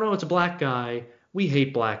 They go, no, it's a black guy. We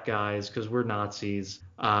hate black guys because we're Nazis.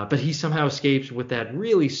 But he somehow escapes with that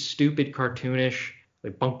really stupid cartoonish,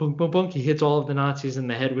 like bunk, bunk, bunk, bunk. He hits all of the Nazis in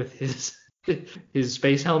the head with his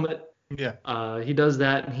space helmet. Yeah. He does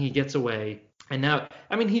that and he gets away. And now,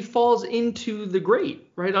 he falls into the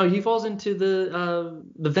grate, right? Oh, he falls into the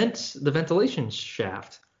ventilation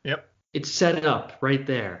shaft. Yep. It's set up right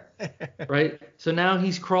there, right? So now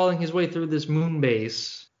he's crawling his way through this moon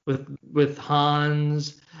base with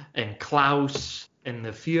Hans and Klaus and the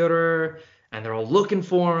Führer, and they're all looking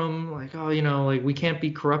for him, like, we can't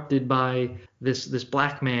be corrupted by this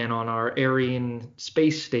black man on our Aryan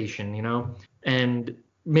space station, and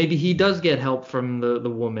maybe he does get help from the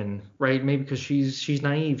woman, right? Maybe because she's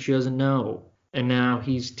naive, she doesn't know, and now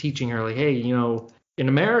he's teaching her, like, hey, in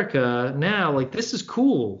America now, like, this is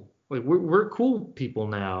cool, like we're cool people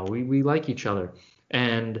now, we like each other,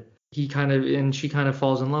 and she kind of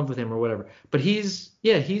falls in love with him or whatever. But he's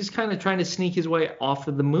kind of trying to sneak his way off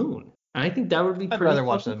of the moon. And I think that would be pretty rather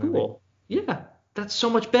watch that cool. Movie. Yeah, that's so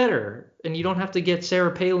much better. And you don't have to get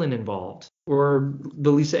Sarah Palin involved or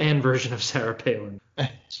the Lisa Ann version of Sarah Palin.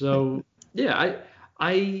 So, yeah,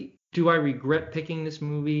 I regret picking this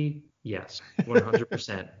movie? Yes,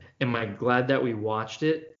 100%. Am I glad that we watched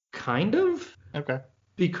it? Kind of. Okay.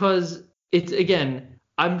 Because it's, again,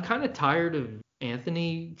 I'm kind of tired of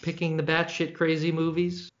Anthony picking the batshit crazy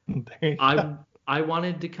movies. I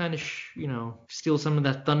wanted to kind of steal some of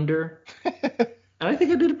that thunder, and I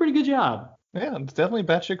think I did a pretty good job. Yeah, it's definitely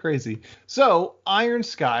batshit crazy. So, Iron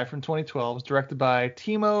Sky from 2012 is directed by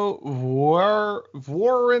Timo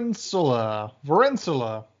Vorensula.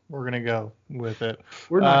 We're gonna go with it.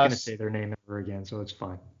 We're not gonna say their name ever again, so it's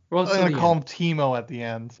fine. Well, I'm gonna call him Timo at the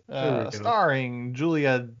end. Starring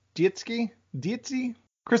Julia Dietzy,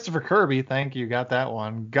 Christopher Kirby, thank you, got that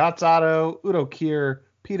one. Gatzato, Udo Kier,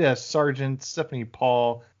 Peter Sargent, Stephanie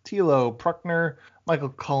Paul, Tilo Bruckner, Michael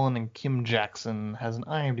Cullen, and Kim Jackson. Has an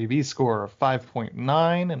IMDb score of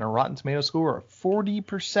 5.9 and a Rotten Tomato score of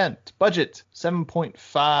 40%. Budget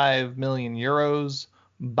 7.5 million euros.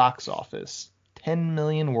 Box office 10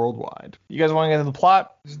 million worldwide. You guys want to get into the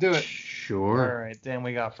plot? Let's do it. Sure. All right, Dan,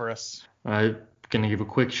 we got for us. I'm going to give a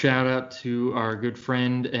quick shout out to our good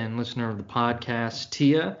friend and listener of the podcast,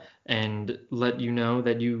 Tia, and let you know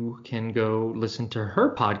that you can go listen to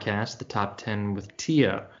her podcast, The Top 10 with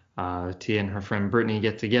Tia. Tia and her friend Brittany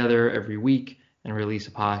get together every week and release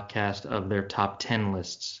a podcast of their top 10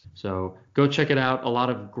 lists. So go check it out. A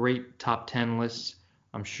lot of great top 10 lists.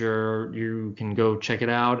 I'm sure you can go check it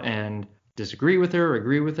out and disagree with her,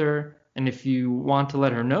 agree with her. And if you want to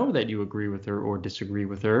let her know that you agree with her or disagree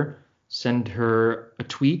with her, send her a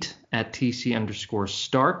tweet at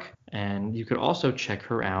TC_Stark. And you could also check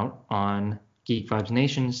her out on Geek Vibes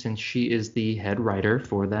Nation since she is the head writer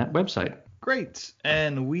for that website. Great.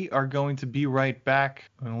 And we are going to be right back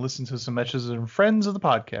and listen to some messages from friends of the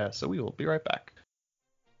podcast. So we will be right back.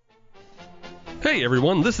 Hey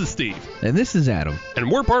everyone, this is Steve. And this is Adam. And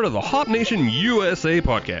we're part of the Hop Nation USA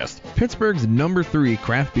podcast, Pittsburgh's #3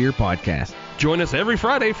 craft beer podcast. Join us every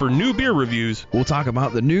Friday for new beer reviews. We'll talk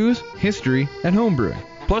about the news, history, and homebrewing.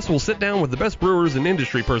 Plus, we'll sit down with the best brewers and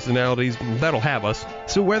industry personalities that'll have us.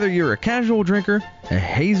 So whether you're a casual drinker, a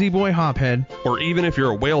hazy boy hophead, or even if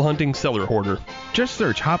you're a whale hunting cellar hoarder, just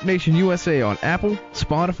search Hop Nation USA on Apple,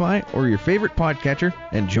 Spotify, or your favorite podcatcher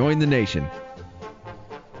and join the nation.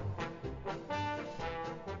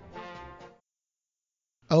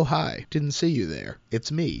 Oh hi, didn't see you there. It's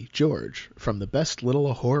me, George, from the best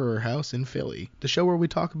little horror house in Philly, the show where we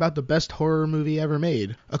talk about the best horror movie ever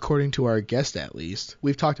made, according to our guest at least.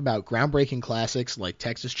 We've talked about groundbreaking classics like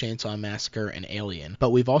Texas Chainsaw Massacre and Alien,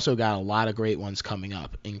 but we've also got a lot of great ones coming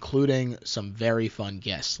up, including some very fun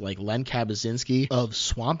guests like Len Kabaczynski of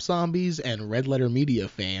Swamp Zombies and Red Letter Media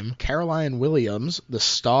fame, Caroline Williams, the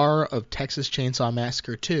star of Texas Chainsaw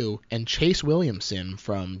Massacre 2, and Chase Williamson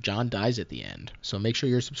from John Dies at the End. So make sure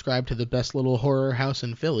you're subscribed to the best little horror house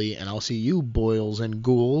in Philly, and I'll see you boils and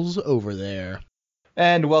ghouls over there.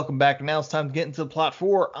 And welcome back. Now it's time to get into the plot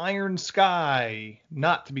for Iron Sky,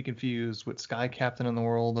 not to be confused with Sky Captain in the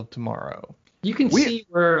World of Tomorrow. You can see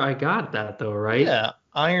where I got that though, right? Yeah,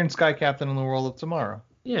 Iron Sky Captain in the World of Tomorrow.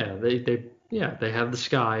 Yeah, they have the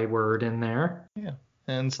sky word in there. Yeah,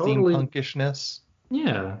 and totally. Steampunkishness.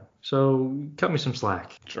 Yeah, so cut me some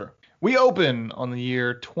slack. Sure. We open on the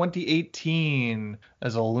year 2018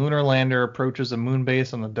 as a lunar lander approaches a moon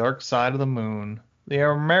base on the dark side of the moon. They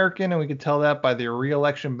are American, and we can tell that by their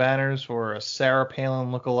re-election banners for a Sarah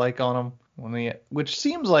Palin lookalike on them. Which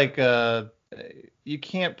seems like you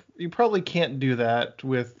probably can't do that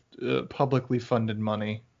with publicly funded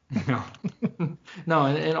money. No, no,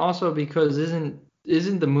 and also because isn't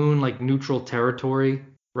the moon like neutral territory,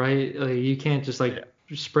 right? Like, you can't just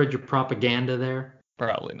spread your propaganda there.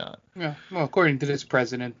 Probably not. Yeah. Well, according to this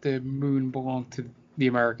president, the moon belonged to the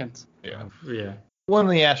Americans. Yeah. Yeah. One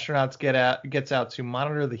of the astronauts gets out to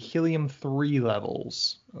monitor the helium-3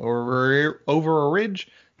 levels. Over a ridge,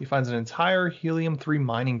 he finds an entire helium-3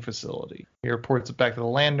 mining facility. He reports it back to the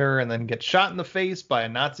lander and then gets shot in the face by a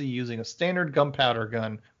Nazi using a standard gunpowder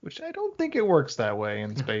gun, which I don't think it works that way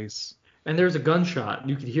in space. And there's a gunshot.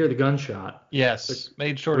 You could hear the gunshot. Yes.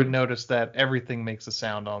 Made sure to notice that everything makes a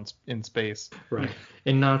sound in space. Right.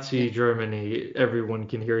 In Nazi Germany, everyone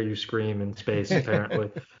can hear you scream in space,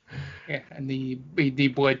 apparently. Yeah, and the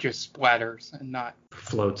blood just splatters and not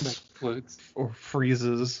floats. Or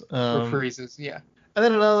freezes. Or freezes, yeah. And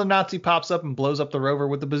then another Nazi pops up and blows up the rover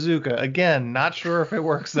with the bazooka. Again, not sure if it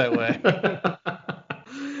works that way.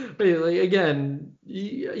 But again,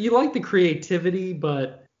 you like the creativity,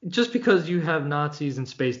 but just because you have Nazis in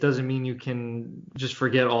space doesn't mean you can just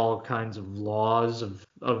forget all kinds of laws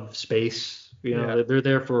of space. They're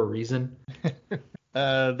there for a reason.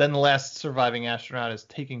 Then the last surviving astronaut is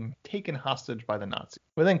taken hostage by the Nazis.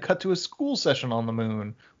 We then cut to a school session on the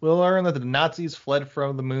moon. We'll learn that the Nazis fled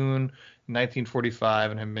from the moon in 1945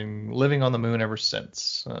 and have been living on the moon ever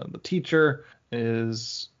since. The teacher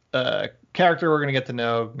is a character we're going to get to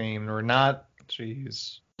know named Renat.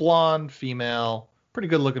 She's blonde, female, pretty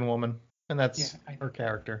good looking woman, and that's her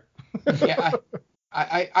character. Yeah,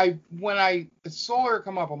 I when I saw her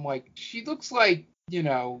come up, I'm like, she looks like,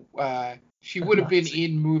 she would have been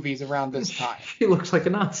in movies around this time. She looks like a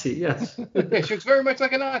Nazi, yes. Yeah, she looks very much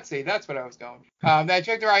like a Nazi. That's what I was going. I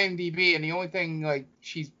checked her IMDb, and the only thing,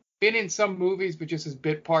 she's been in some movies, but just as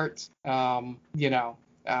bit parts. I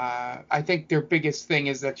think their biggest thing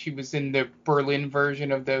is that she was in the Berlin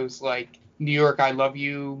version of those, New York I Love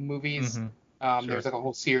You movies. Mm-hmm. Sure. There's a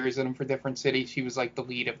whole series of them for different cities. She was the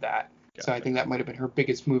lead of that. Gotcha. So I think that might have been her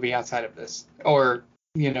biggest movie outside of this. Or,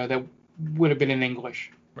 that would have been in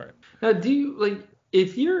English. Right. Now, do you,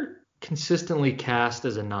 if you're consistently cast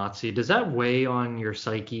as a Nazi, does that weigh on your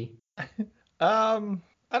psyche? I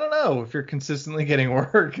don't know. If you're consistently getting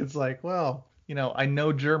work, it's I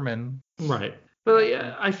know German. Right.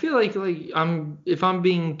 But I feel like if I'm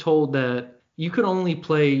being told that you could only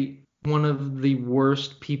play one of the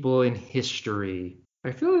worst people in history,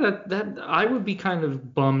 I feel that I would be kind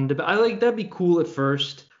of bummed about. That'd be cool at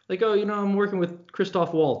first. I'm working with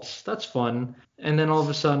Christoph Waltz. That's fun. And then all of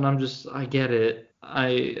a sudden I get it.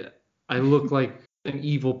 I look like an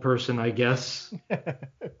evil person, I guess.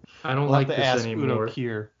 I don't We'll like have to this ask anymore. Udo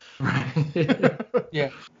Kier. Right. Yeah.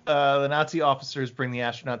 The Nazi officers bring the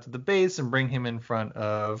astronaut to the base and bring him in front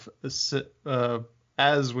of,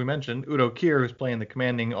 as we mentioned, Udo Kier, who's playing the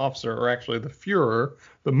commanding officer, or actually the Führer,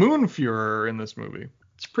 the Moon Führer in this movie.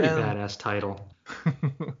 It's a pretty badass title.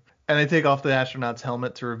 And they take off the astronaut's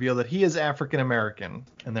helmet to reveal that he is African American,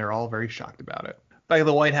 and they're all very shocked about it. Back at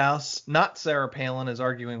the White House, not Sarah Palin is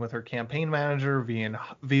arguing with her campaign manager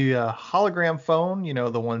via hologram phone, you know,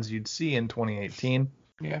 the ones you'd see in 2018,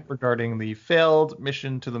 regarding the failed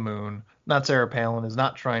mission to the moon. Not Sarah Palin is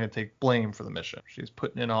not trying to take blame for the mission. She's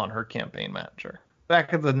putting it on her campaign manager.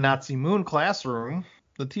 Back at the Nazi moon classroom,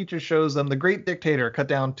 the teacher shows them the Great Dictator cut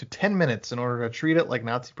down to 10 minutes in order to treat it like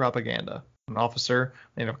Nazi propaganda. An officer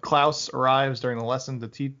named Klaus arrives during the lesson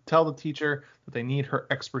to tell the teacher that they need her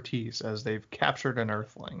expertise as they've captured an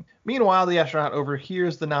Earthling. Meanwhile, the astronaut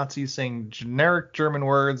overhears the Nazis saying generic German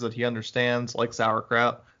words that he understands, like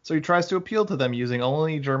sauerkraut, so he tries to appeal to them using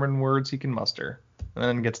only German words he can muster, and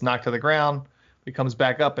then gets knocked to the ground. He comes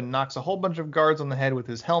back up and knocks a whole bunch of guards on the head with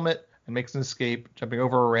his helmet and makes an escape, jumping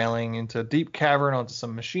over a railing into a deep cavern onto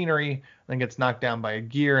some machinery, then gets knocked down by a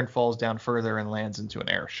gear and falls down further and lands into an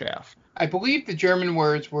air shaft. I believe the German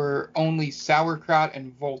words were only sauerkraut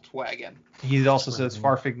and Volkswagen. He also says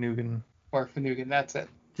Farfignugan. Farfignugan, that's it.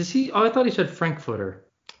 Does he? Oh, I thought he said Frankfurter.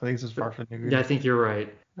 I think it says Farfignugan. Yeah, I think you're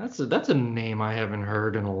right. That's a name I haven't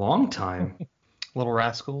heard in a long time. Little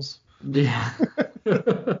Rascals. Yeah.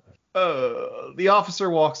 The officer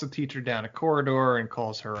walks the teacher down a corridor and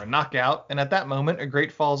calls her a knockout, and at that moment, a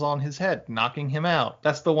grate falls on his head, knocking him out.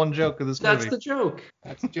 That's the one joke of this movie. That's the joke.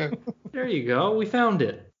 That's the joke. There you go. We found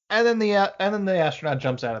it. And then the astronaut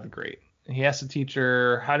jumps out of the grate. He asks the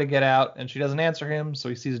teacher how to get out, and she doesn't answer him, so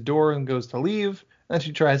he sees a door and goes to leave. And then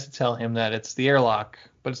she tries to tell him that it's the airlock,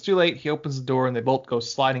 but it's too late. He opens the door, and they both go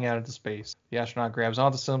sliding out into space. The astronaut grabs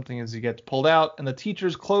onto something as he gets pulled out, and the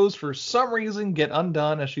teacher's clothes, for some reason, get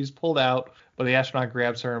undone as she's pulled out, but the astronaut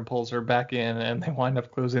grabs her and pulls her back in, and they wind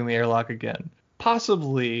up closing the airlock again.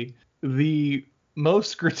 Possibly the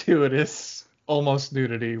most gratuitous almost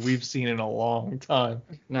nudity we've seen in a long time.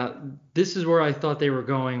 Now, this is where I thought they were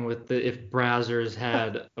going with if Brazzers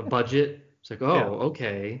had a budget. It's like,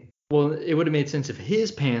 okay. Well, it would have made sense if his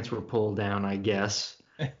pants were pulled down, I guess.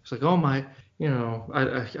 It's like, oh my,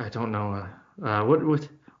 I don't know. What?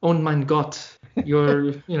 Oh mein Gott,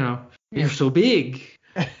 you're so big.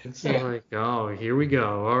 It's like, oh, here we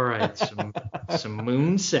go. All right, some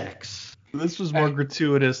moon sex. This was more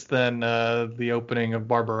gratuitous than the opening of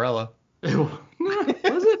Barbarella. Was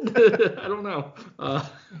it? I don't know.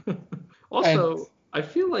 Also, I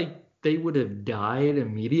feel like they would have died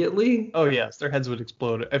immediately. Oh yes, their heads would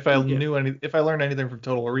explode. If I learned anything from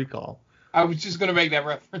Total Recall. I was just gonna make that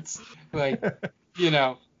reference. Like,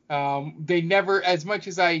 they never, as much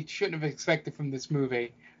as I shouldn't have expected from this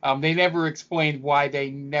movie, they never explained why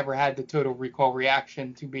they never had the Total Recall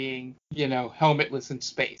reaction to being, helmetless in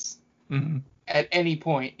space. Mm-hmm. At any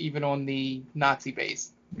point, even on the Nazi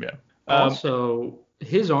base. Yeah. Also,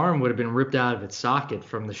 his arm would have been ripped out of its socket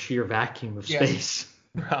from the sheer vacuum of space.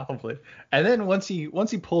 Probably. And then once he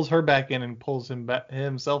pulls her back in and pulls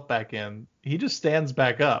himself back in, he just stands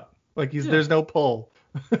back up. Like there's no pull.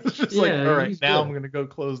 It's just like, all right, now I'm going to go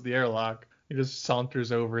close the airlock. He just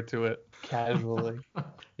saunters over to it casually.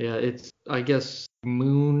 Yeah, it's, I guess,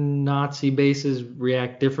 moon Nazi bases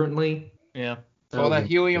react differently. Yeah. It's all that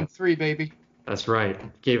helium-3, baby. That's right.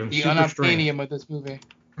 Gave him the super strength. unobtainium of this movie.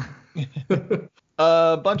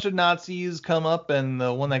 A bunch of Nazis come up, and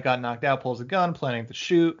the one that got knocked out pulls a gun, planning to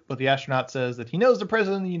shoot, but the astronaut says that he knows the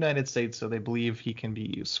President of the United States, so they believe he can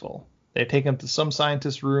be useful. They take him to some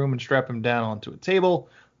scientist's room and strap him down onto a table.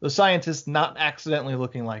 The scientist, not accidentally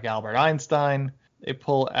looking like Albert Einstein, they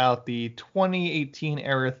pull out the 2018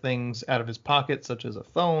 era things out of his pocket, such as a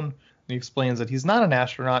phone. He explains that he's not an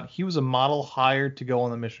astronaut. He was a model hired to go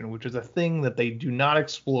on the mission, which is a thing that they do not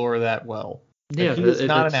explore that well. Yeah, he was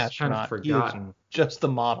not an astronaut. Kind of he was just a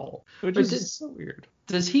model, which is so weird.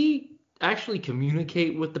 Does he actually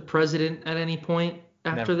communicate with the president at any point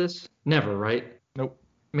after this? Never, right? Nope.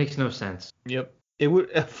 Makes no sense. Yep. It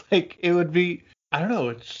would be. I don't know.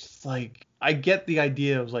 It's just like, I get the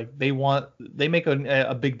idea of like they make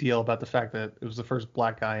a big deal about the fact that it was the first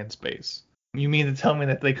black guy in space. You mean to tell me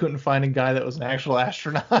that they couldn't find a guy that was an actual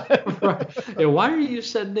astronaut? Right. Yeah, why are you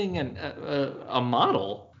sending a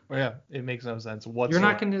model? Well, yeah, it makes no sense whatsoever.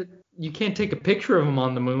 You're not gonna. You can't take a picture of him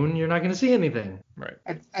on the moon. You're not gonna see anything. Right.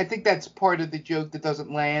 I think that's part of the joke that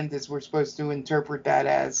doesn't land, is we're supposed to interpret that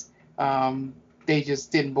as they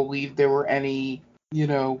just didn't believe there were any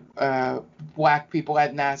black people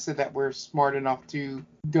at NASA that were smart enough to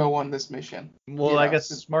go on this mission. Well, I guess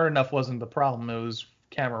smart enough wasn't the problem. It was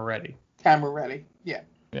camera ready. Camera ready, yeah.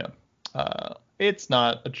 Yeah. It's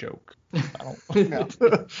not a joke. No.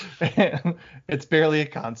 It's barely a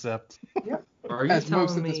concept. Yep. Are you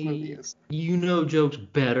telling me you know jokes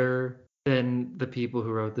better than the people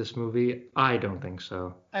who wrote this movie? I don't think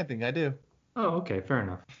so. I think I do. Oh, okay, fair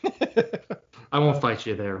enough. I won't fight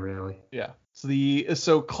you there, really. Yeah.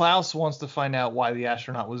 So Klaus wants to find out why the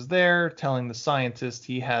astronaut was there, telling the scientist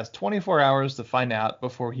he has 24 hours to find out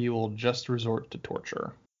before he will just resort to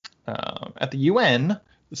torture. At the UN,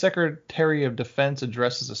 the Secretary of Defense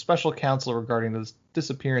addresses a special council regarding the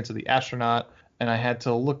disappearance of the astronaut, and I had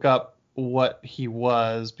to look up what he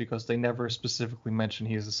was because they never specifically mention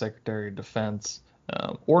he is the Secretary of Defense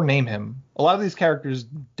or name him. A lot of these characters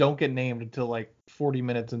don't get named until like 40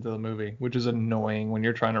 minutes into the movie, which is annoying when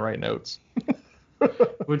you're trying to write notes.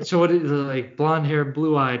 So what is it, like blonde-haired,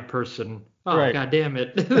 blue-eyed person? Oh, right. God damn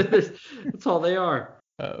it. That's all they are.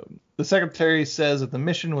 The secretary says that the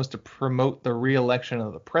mission was to promote the re-election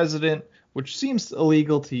of the president, which seems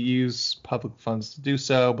illegal to use public funds to do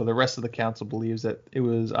so, but the rest of the council believes that it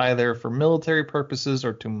was either for military purposes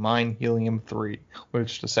or to mine helium-3,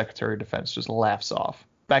 which the Secretary of Defense just laughs off.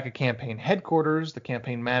 Back at campaign headquarters, the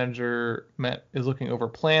campaign manager is looking over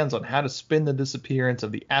plans on how to spin the disappearance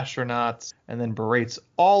of the astronauts and then berates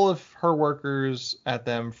all of her workers at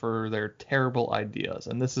them for their terrible ideas.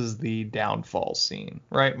 And this is the downfall scene,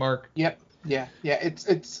 right, Mark? Yep. Yeah.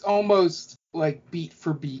 It's almost like beat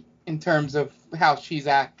for beat in terms of how she's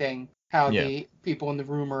acting, how the people in the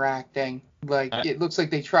room are acting. Like, it looks like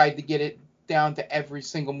they tried to get it down to every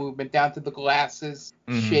single movement, down to the glasses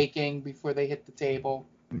shaking before they hit the table.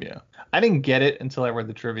 Yeah. I didn't get it until I read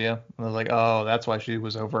the trivia. I was like, oh, that's why she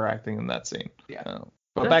was overacting in that scene. Yeah.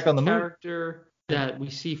 But back on the character that we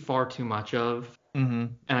see far too much of,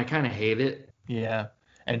 and I kind of hate it. Yeah.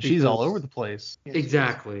 And she's all over the place.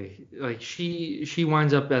 Exactly. Like she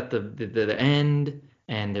winds up at the end,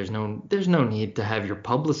 and there's no need to have your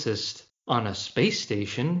publicist on a space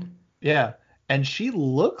station. Yeah. And she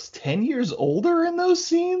looks 10 years older in those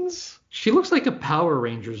scenes. She looks like a Power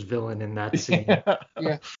Rangers villain in that scene.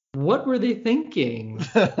 Yeah. What were they thinking?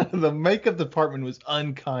 The makeup department was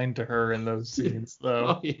unkind to her in those scenes,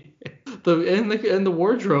 though. Oh, yeah. The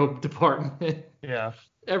wardrobe department. Yeah.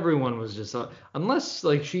 Everyone was just unless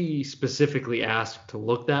like she specifically asked to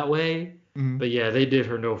look that way. But yeah, they did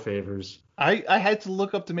her no favors. I had to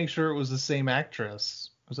look up to make sure it was the same actress.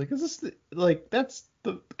 I was like, is this that's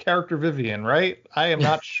the character Vivian, right? I am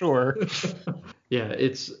not sure. Yeah,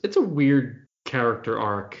 it's a weird character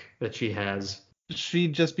arc that she has. She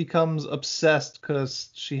just becomes obsessed because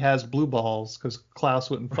she has blue balls because Klaus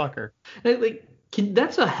wouldn't fuck her.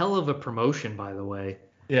 That's a hell of a promotion, by the way.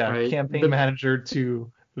 Yeah, right? Campaign manager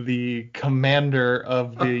to the commander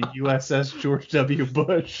of the USS George W.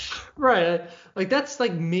 Bush. Right, like that's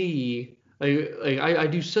like me. I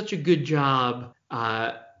do such a good job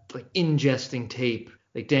like ingesting tape.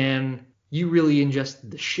 Like, Dan, you really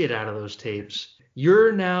ingested the shit out of those tapes.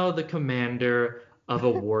 You're now the commander of a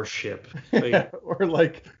warship. Or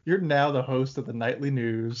like you're now the host of the nightly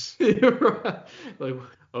news. Like,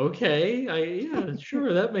 okay,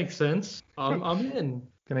 sure, that makes sense. I'm in.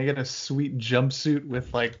 Can I get a sweet jumpsuit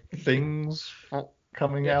with like things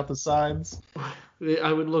coming out the sides?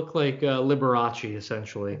 I would look like Liberace,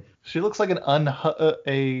 essentially. She looks like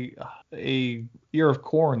a ear of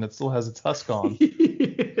corn that still has its husk on.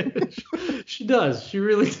 She does. She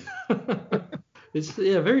really. It's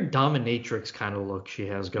a very dominatrix kind of look she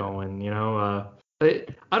has going. You know.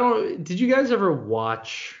 I don't. Did you guys ever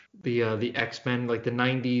watch the X-Men, like the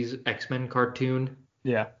 '90s X-Men cartoon?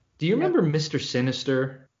 Yeah. Do you remember Mr.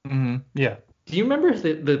 Sinister? Mm-hmm. Yeah. Do you remember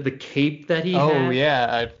the cape that he had? Oh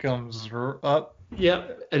yeah, it comes up. Yeah,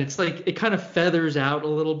 and it's like it kind of feathers out a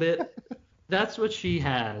little bit. That's what she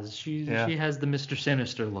has. She has the Mr.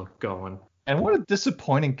 Sinister look going. And what a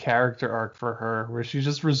disappointing character arc for her, where she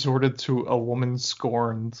just resorted to a woman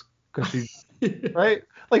scorned because she, right?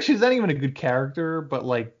 Like she's not even a good character, but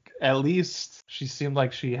like at least she seemed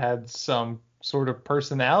like she had some sort of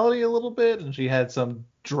personality a little bit, and she had some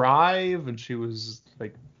drive, and she was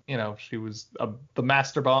like, you know, she was the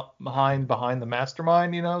master behind the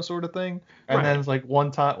mastermind, you know, sort of thing. And then it's like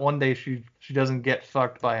one day she doesn't get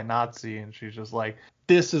fucked by a Nazi, and she's just like,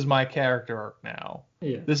 this is my character arc now.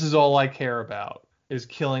 Yeah. This is all I care about is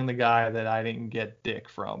killing the guy that I didn't get dick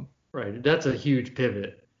from. Right. That's a huge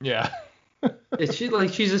pivot. Yeah.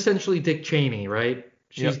 She's essentially Dick Cheney, right?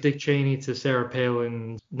 She's Dick Cheney to Sarah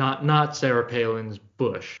Palin's, not Sarah Palin's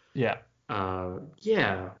Bush. Yeah.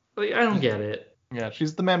 Yeah. Like, I don't get it. Yeah,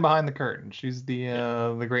 she's the man behind the curtain. She's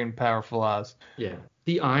the great and powerful Oz. Yeah.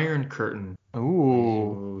 The Iron Curtain.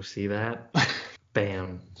 Ooh. See that?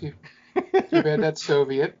 Bam. Too bad that's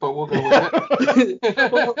Soviet, but we'll go with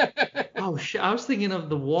it. Oh, shit. I was thinking of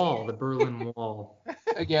the wall, the Berlin Wall.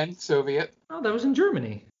 Again, Soviet. Oh, that was in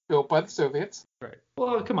Germany. Built by the Soviets. Right.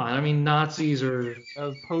 Well, come on. I mean, Nazis are... That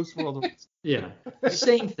was post-World War. Yeah.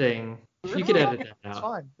 Same thing. You could edit that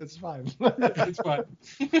out. It's fine. It's fine.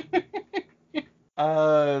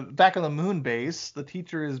 Back on the moon base, the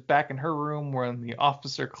teacher is back in her room when the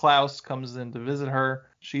officer Klaus comes in to visit her.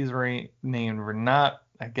 She's named Renat.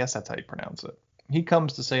 I guess that's how you pronounce it. He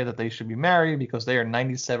comes to say that they should be married because they are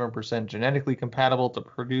 97% genetically compatible to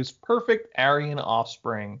produce perfect Aryan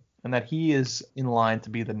offspring, and that he is in line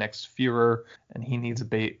to be the next Führer, and he needs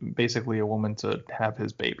basically a woman to have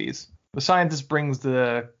his babies. The scientist brings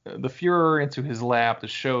the Führer into his lab to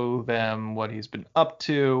show them what he's been up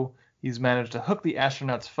to. He's managed to hook the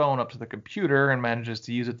astronaut's phone up to the computer and manages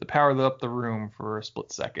to use it to power up the room for a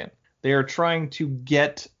split second. They are trying to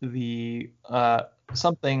get the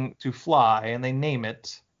something to fly, and they name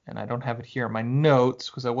it. And I don't have it here in my notes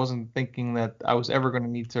because I wasn't thinking that I was ever going to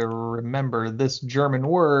need to remember this German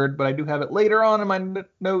word, but I do have it later on in my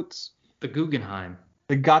notes. The Guggenheim.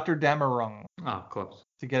 The Götterdämmerung. Oh, close.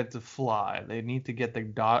 To get it to fly. They need to get the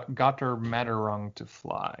Götterdämmerung to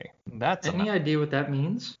fly. That's Any idea what that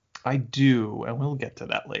means? I do, and we'll get to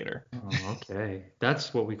that later. Oh, okay.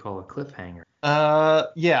 That's what we call a cliffhanger.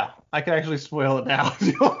 Yeah. I can actually spoil it now if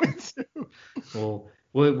you want me to. Well,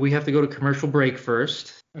 we have to go to commercial break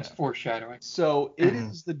first. It's foreshadowing. So it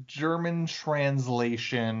is the German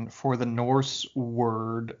translation for the Norse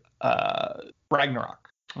word Ragnarok.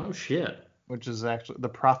 Oh, shit. Which is actually the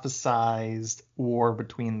prophesized war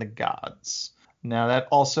between the gods. Now, that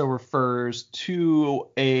also refers to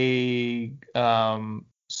a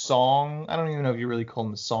song. I don't even know if you really call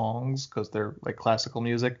them songs because they're like classical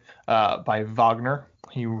music by Wagner.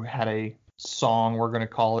 He had a song, we're going to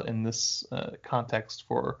call it in this context,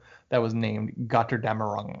 for that was named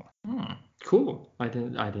Götterdämmerung. Cool. I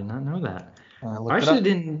did not know that. I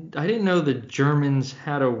didn't know the Germans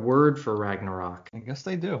had a word for Ragnarok. I guess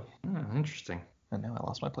they do. Oh, interesting. And now I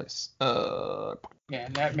lost my place. Yeah,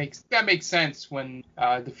 and that makes sense when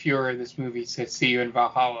the Führer of this movie says "See you in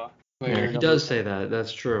Valhalla." Yeah, he does say that.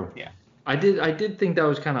 That's true. Yeah. I did think that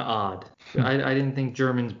was kind of odd. I didn't think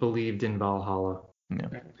Germans believed in Valhalla. Yeah.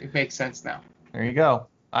 It makes sense now. There you go.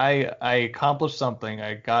 I accomplished something.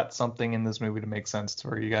 I got something in this movie to make sense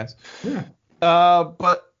for you guys. Yeah.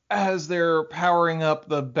 But as they're powering up,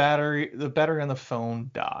 the battery on the phone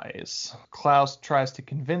dies. Klaus tries to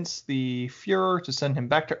convince the Führer to send him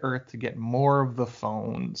back to Earth to get more of the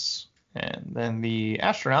phones. And then the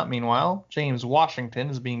astronaut, meanwhile, James Washington,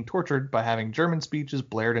 is being tortured by having German speeches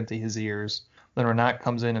blared into his ears. Then Renat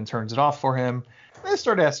comes in and turns it off for him. They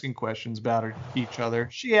start asking questions about each other.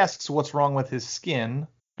 She asks what's wrong with his skin,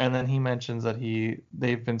 and then he mentions that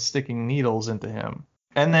they've been sticking needles into him.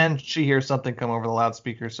 And then she hears something come over the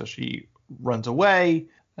loudspeaker, so she runs away,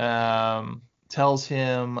 tells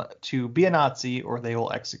him to be a Nazi or they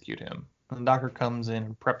will execute him. And the doctor comes in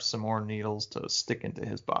and preps some more needles to stick into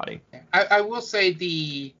his body. I will say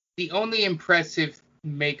the only impressive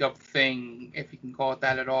makeup thing, if you can call it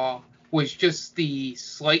that at all, was just the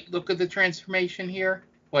slight look of the transformation here.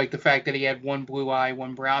 Like the fact that he had one blue eye,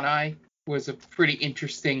 one brown eye was a pretty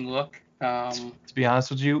interesting look. To be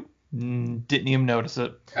honest with you, didn't even notice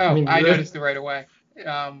it. Oh, I noticed it right away.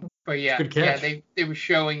 But yeah, they were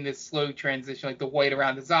showing this slow transition, like the white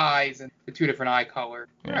around his eyes and the two different eye color.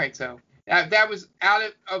 Yeah. All right, so that was out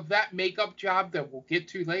of that makeup job that we'll get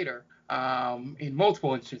to later. In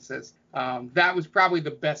multiple instances, that was probably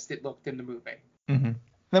the best it looked in the movie. Mm-hmm.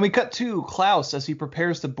 Then we cut to Klaus as he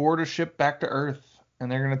prepares to board a ship back to Earth, and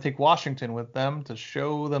they're going to take Washington with them to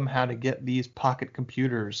show them how to get these pocket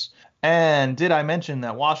computers. And did I mention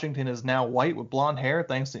that Washington is now white with blonde hair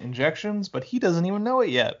thanks to injections, but he doesn't even know it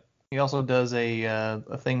yet. He also does a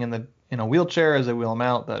thing in a wheelchair as they wheel him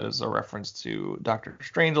out that is a reference to Dr.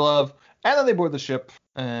 Strangelove. And then they board the ship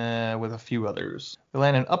with a few others. They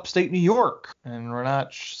land in upstate New York, and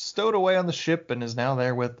Renat stowed away on the ship and is now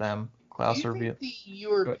there with them. Do you think the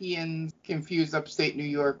Europeans confuse upstate New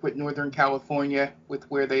York with Northern California with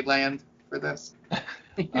where they land for this?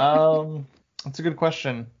 That's a good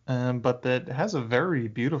question. But it has a very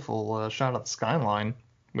beautiful shot of the skyline,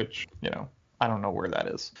 which, I don't know where that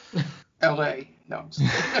is. L.A. No.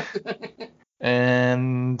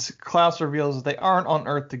 And Klaus reveals that they aren't on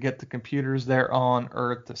Earth to get the computers. They're on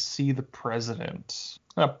Earth to see the president.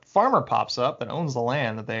 And a farmer pops up and owns the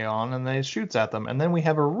land that they own, and they shoots at them. And then we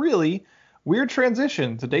have a really weird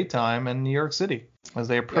transition to daytime in New York City as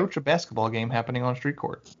they approach a basketball game happening on street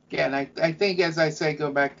court. Yeah, and I think, as I say,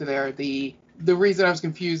 go back to there, the reason I was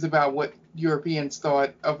confused about what Europeans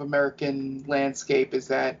thought of American landscape is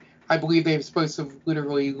that I believe they were supposed to have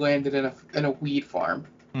literally landed in a weed farm.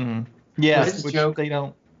 Mm-hmm. Yeah, which joke, they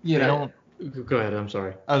don't. You they know, don't. Go ahead. I'm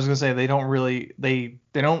sorry. I was gonna say they don't really. They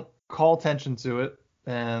don't call attention to it,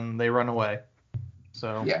 and they run away.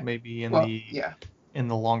 So maybe in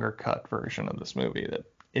the longer cut version of this movie that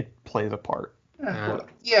it plays a part.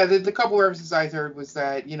 The couple references I heard was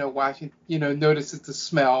that, Washington, notices the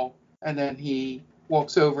smell, and then he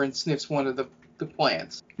walks over and sniffs one of the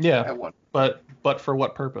plants. Yeah, but for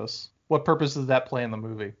what purpose? What purpose does that play in the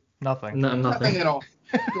movie? Nothing. Nothing at all.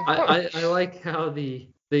 I like how they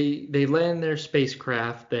land their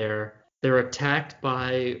spacecraft there. They're attacked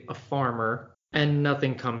by a farmer, and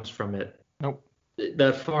nothing comes from it. Nope.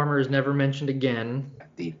 That farmer is never mentioned again.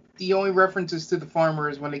 The only references to the farmer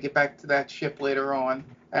is when they get back to that ship later on,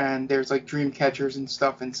 and there's like dream catchers and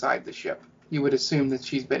stuff inside the ship. You would assume that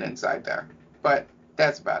she's been inside there, but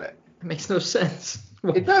that's about it. It makes no sense.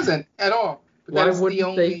 It doesn't at all. But why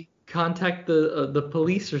wouldn't they contact the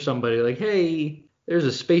police or somebody? Like, hey, there's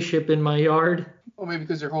a spaceship in my yard. Well, maybe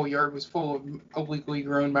because their whole yard was full of illegally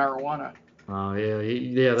grown marijuana. Oh yeah.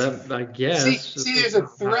 That I guess. See, there's a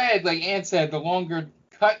thread, like Ann said, the longer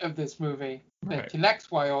cut of this movie that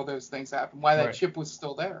connects why all those things happened, why that ship was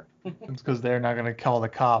still there. It's because they're not gonna call the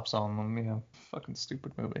cops on them, Fucking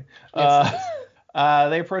stupid movie. Yes,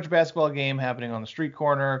 they approach a basketball game happening on the street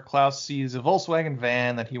corner. Klaus sees a Volkswagen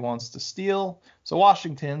van that he wants to steal. So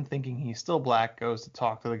Washington, thinking he's still black, goes to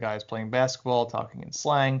talk to the guys playing basketball, talking in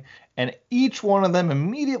slang, and each one of them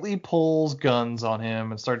immediately pulls guns on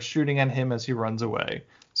him and starts shooting at him as he runs away.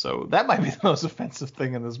 So that might be the most offensive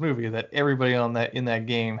thing in this movie, that everybody in that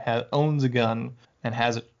game owns a gun and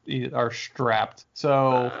are strapped.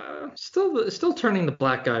 So still turning the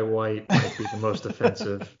black guy white might be the most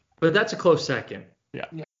offensive. But that's a close second. Yeah.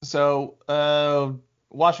 So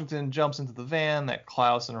Washington jumps into the van that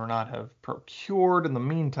Klaus and Renat have procured in the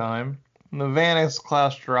meantime. In the van, as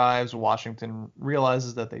Klaus drives, Washington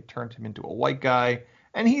realizes that they turned him into a white guy,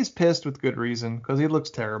 and he's pissed with good reason because he looks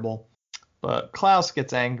terrible. But Klaus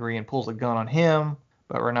gets angry and pulls a gun on him,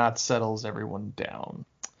 but Renat settles everyone down.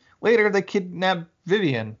 Later, they kidnap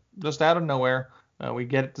Vivian, just out of nowhere. We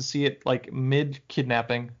get to see it like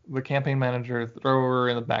mid-kidnapping. The campaign manager throw her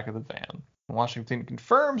in the back of the van. Washington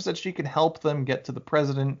confirms that she can help them get to the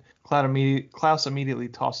president. Klaus immediately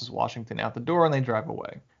tosses Washington out the door and they drive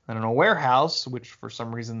away. And in a warehouse, which for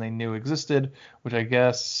some reason they knew existed, which I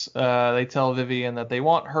guess they tell Vivian that they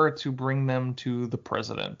want her to bring them to the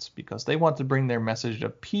president because they want to bring their message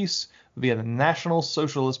of peace via the National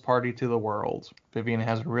Socialist Party to the world. Vivian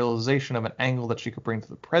has a realization of an angle that she could bring to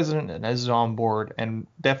the president and is on board and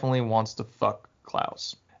definitely wants to fuck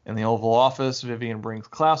Klaus. In the Oval Office, Vivian brings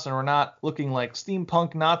Klaus and Renat, looking like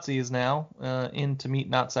steampunk Nazis now, in to meet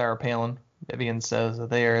not Sarah Palin. Vivian says that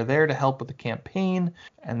they are there to help with the campaign,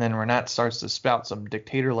 and then Renat starts to spout some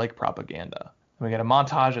dictator-like propaganda. We get a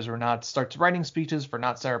montage as Renat starts writing speeches for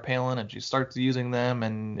not Sarah Palin, and she starts using them,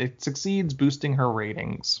 and it succeeds boosting her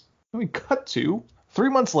ratings. Then we cut to 3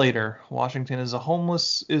 months later. Washington is a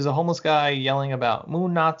homeless guy yelling about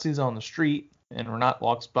moon Nazis on the street, and Renat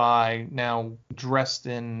walks by, now dressed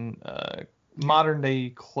in modern day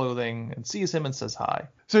clothing, and sees him and says hi.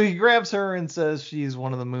 So he grabs her and says she's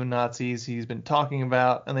one of the moon Nazis he's been talking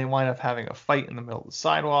about, and they wind up having a fight in the middle of the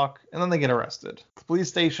sidewalk, and then they get arrested. At the police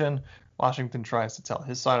station, Washington tries to tell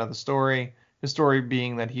his side of the story. His story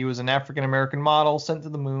being that he was an African-American model sent to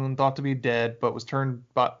the moon, thought to be dead, but was turned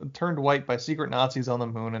white by secret Nazis on the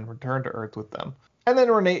moon and returned to Earth with them. And then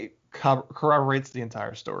Renee corroborates the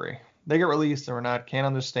entire story. They get released, and Renat can't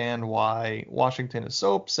understand why Washington is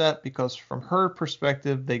so upset because from her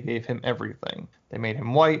perspective, they gave him everything. They made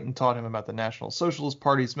him white and taught him about the National Socialist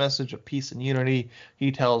Party's message of peace and unity.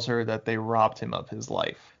 He tells her that they robbed him of his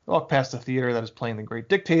life. They walk past the theater that is playing The Great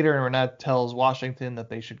Dictator, and Renat tells Washington that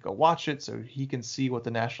they should go watch it so he can see what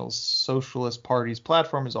the National Socialist Party's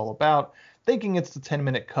platform is all about, thinking it's the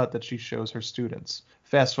 10-minute cut that she shows her students.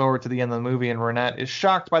 Fast forward to the end of the movie, and Renat is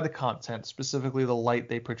shocked by the content, specifically the light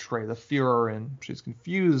they portray the Fuhrer in. She's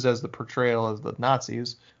confused as the portrayal of the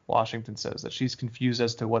Nazis. Washington says that she's confused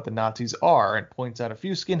as to what the Nazis are and points out a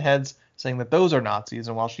few skinheads, saying that those are Nazis,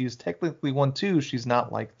 and while she is technically one too, she's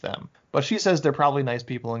not like them. But she says they're probably nice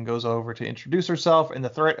people and goes over to introduce herself, and the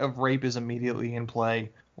threat of rape is immediately in play.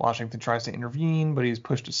 Washington tries to intervene, but he's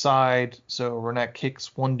pushed aside, so Renat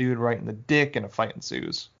kicks one dude right in the dick and a fight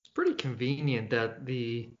ensues. Pretty convenient that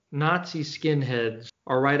the Nazi skinheads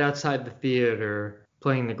are right outside the theater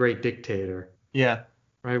playing the great dictator. Yeah.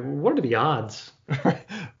 Right. What are the odds?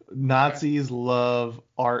 Nazis love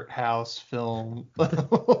art house film.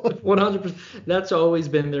 100%. That's always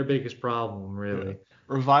been their biggest problem, really. Yeah.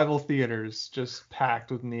 Revival theaters just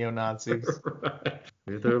packed with neo-Nazis. Right.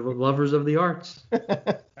 They're lovers of the arts.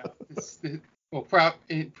 Well,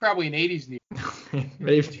 probably an 80s new.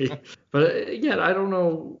 Maybe. But again, I don't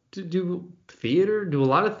know. Do a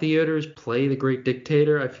lot of theaters play The Great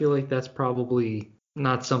Dictator? I feel like that's probably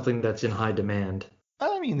not something that's in high demand.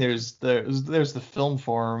 I mean, there's the Film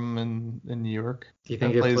Forum in New York. Do you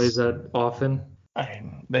think it plays that often? I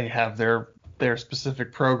mean, they have their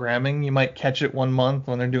specific programming. You might catch it one month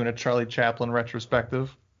when they're doing a Charlie Chaplin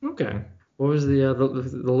retrospective. Okay. What was the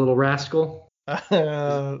little rascal?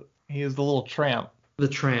 He is the little tramp. The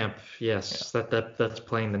tramp, yes. Yeah. That's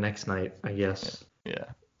playing the next night, I guess. Yeah.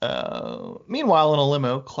 Meanwhile, in a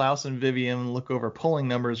limo, Klaus and Vivian look over polling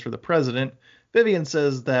numbers for the president. Vivian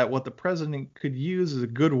says that what the president could use is a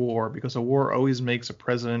good war because a war always makes a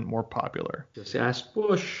president more popular. Just ask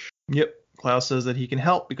Bush. Yep. Klaus says that he can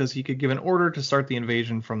help because he could give an order to start the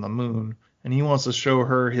invasion from the moon. And he wants to show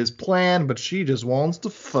her his plan, but she just wants to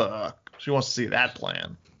fuck. She wants to see that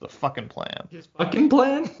plan. The fucking plan. His fucking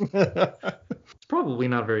plan? It's probably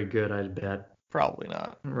not very good, I'd bet. Probably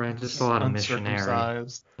not. Right, just a lot of missionary.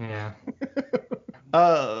 Yeah.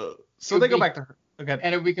 So they go back to her. Okay.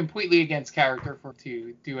 And it would be completely against character for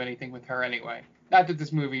to do anything with her anyway. Not that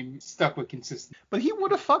this movie stuck with consistency. But he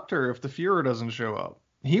would have fucked her if the Fuhrer doesn't show up.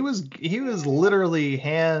 He was literally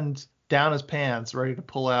hand down his pants, ready to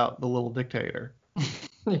pull out the little dictator.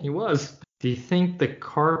 He was. Do you think the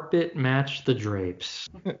carpet matched the drapes?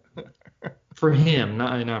 For him,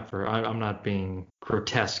 not for. I'm not being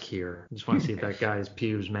grotesque here. I just want to see if that guy's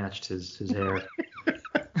pubes matched his hair.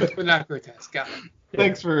 But not grotesque. Got it.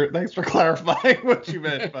 Thanks for clarifying what you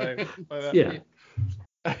meant by that.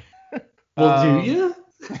 Yeah. Well, do you?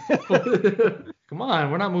 Come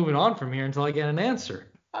on, we're not moving on from here until I get an answer.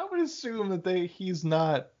 I would assume that he's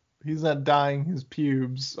not dyeing his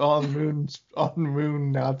pubes on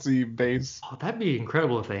moon Nazi base. Oh, that'd be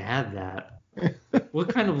incredible if they had that. What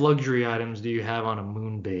kind of luxury items do you have on a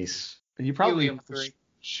moon base? You probably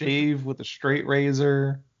shave with a straight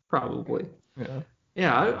razor. Probably. Yeah.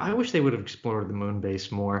 Yeah, I wish they would have explored the moon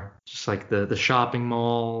base more. Just like the shopping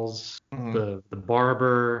malls, the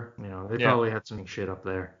barber. They probably had some shit up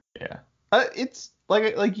there. Yeah. It's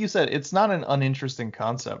like you said, it's not an uninteresting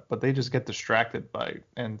concept, but they just get distracted by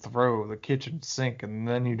and throw the kitchen sink, and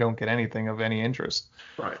then you don't get anything of any interest.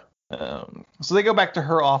 Right. So they go back to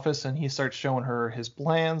her office, and he starts showing her his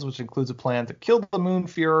plans, which includes a plan to kill the Moon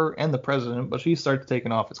Fuhrer and the president, but she starts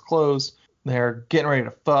taking off his clothes. They're getting ready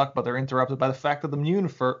to fuck, but they're interrupted by the fact that the Moon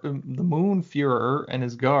Fuhrer and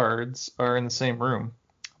his guards are in the same room.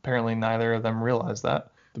 Apparently, neither of them realize that.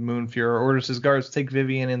 The Moon Fuhrer orders his guards to take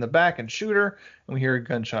Vivian in the back and shoot her, and we hear a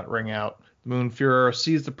gunshot ring out. The Moon Fuhrer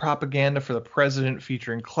sees the propaganda for the president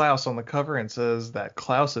featuring Klaus on the cover and says that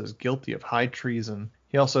Klaus is guilty of high treason.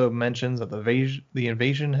 He also mentions that the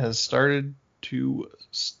invasion has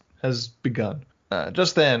begun.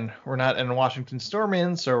 Just then, we're not in Washington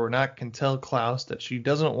storm-in, so Renat can tell Klaus that she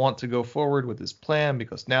doesn't want to go forward with his plan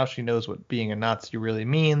because now she knows what being a Nazi really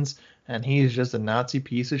means, and he's just a Nazi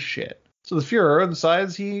piece of shit. So the Fuhrer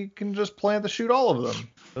decides he can just plan to shoot all of them.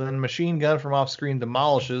 But then a machine gun from off-screen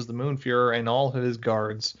demolishes the Moon Fuhrer and all of his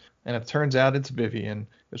guards, and it turns out it's Vivian.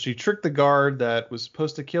 She tricked the guard that was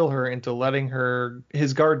supposed to kill her into letting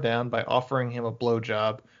his guard down by offering him a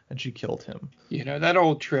blowjob, and she killed him. That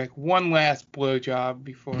old trick. One last blowjob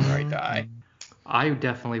before I die. I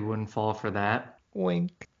definitely wouldn't fall for that.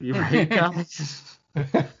 Wink. You're right, guys.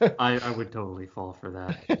 I would totally fall for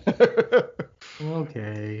that.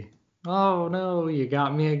 Okay. Oh, no, you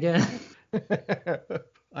got me again.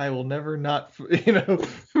 I will never not, right.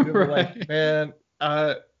 Like, man,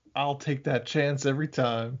 I'll take that chance every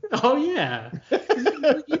time. Oh, yeah.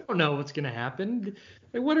 You don't know what's going to happen.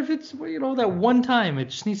 Like, what if it's, that one time? It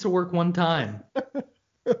just needs to work one time.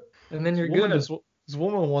 And then you're good. This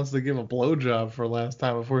woman wants to give a blowjob for last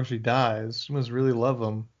time before she dies. She must really love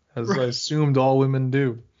him, as I assumed all women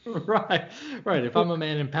do. Right. If I'm a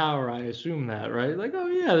man in power, I assume that, right? Like, oh,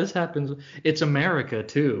 yeah, this happens. It's America,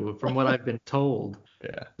 too, from what I've been told.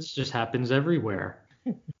 Yeah. This just happens everywhere.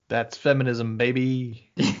 That's feminism,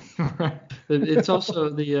 baby. Right. It's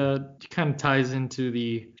also kind of ties into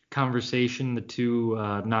the conversation the two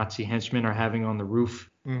Nazi henchmen are having on the roof.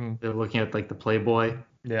 Mm-hmm. They're looking at, the Playboy.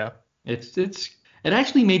 Yeah. It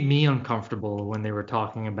actually made me uncomfortable when they were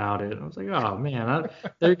talking about it. I was like, oh, man.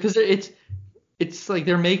 Because it's like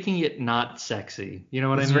they're making it not sexy. You know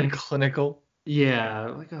what I mean? It's very clinical. Yeah,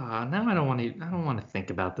 like now I don't want to think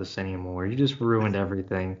about this anymore. You just ruined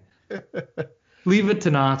everything. Leave it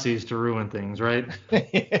to Nazis to ruin things, right?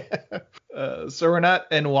 So Renat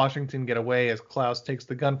and Washington get away as Klaus takes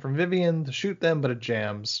the gun from Vivian to shoot them, but it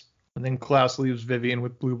jams. And then Klaus leaves Vivian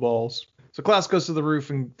with blue balls. So Klaus goes to the roof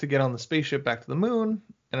to get on the spaceship back to the moon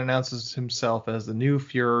and announces himself as the new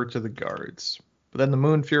Fuhrer to the guards. But then the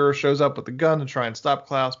Moon Fuhrer shows up with the gun to try and stop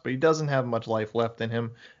Klaus, but he doesn't have much life left in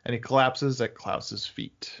him, and he collapses at Klaus's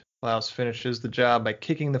feet. Klaus finishes the job by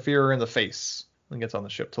kicking the Fuhrer in the face, and gets on the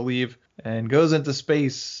ship to leave, and goes into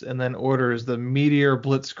space, and then orders the Meteor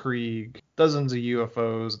Blitzkrieg. Dozens of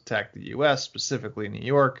UFOs attack the U.S., specifically New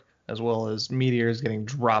York, as well as meteors getting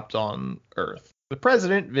dropped on Earth. The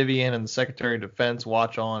President, Vivian, and the Secretary of Defense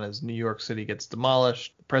watch on as New York City gets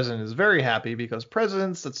demolished. The President is very happy because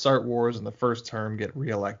presidents that start wars in the first term get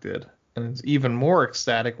reelected. And is even more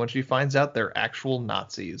ecstatic when she finds out they're actual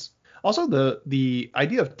Nazis. Also, the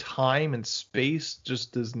idea of time and space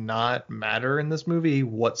just does not matter in this movie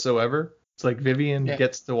whatsoever. It's like Vivian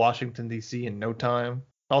gets to Washington, D.C. in no time.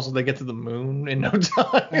 Also, they get to the moon in no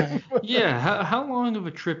time. Yeah, how long of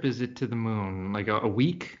a trip is it to the moon? Like a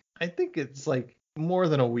week? I think it's like more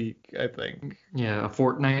than a week, I think. Yeah, a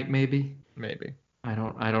fortnight maybe. Maybe. I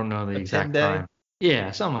don't know the exact 10-day? time.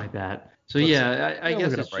 Yeah, something like that. So I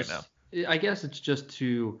guess it's just I guess it's just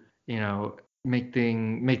to, make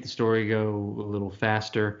the story go a little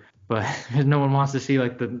faster. But no one wants to see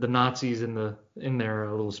like the Nazis in their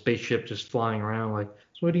little spaceship just flying around. Like,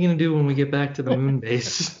 so what are you gonna do when we get back to the moon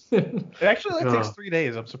base? It actually takes 3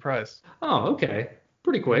 days. I'm surprised. Oh, okay,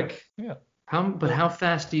 pretty quick. Yeah. How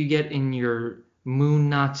fast do you get in your moon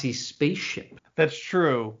Nazi spaceship? That's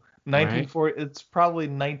true. 1940. Right? It's probably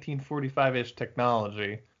 1945-ish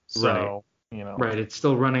technology. So right. Right. It's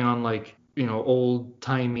still running on like old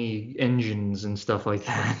timey engines and stuff like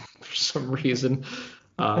that for some reason.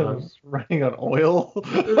 Running on oil.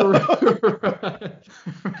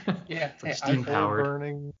 Yeah, steam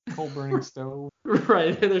powered. Coal burning stove.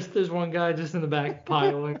 Right. There's one guy just in the back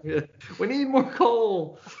piling. We need more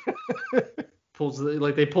coal.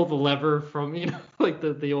 They pull the lever from like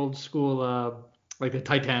the old school like the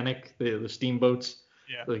Titanic, the steamboats.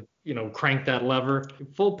 Yeah. Like crank that lever.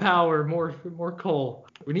 Full power, more coal.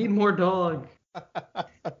 We need more dog.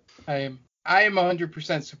 I am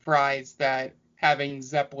 100% surprised that having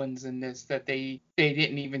Zeppelins in this, that they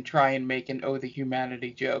didn't even try and make an "Oh, the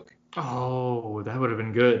Humanity" joke. Oh, that would have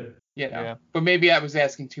been good. Yeah. But maybe I was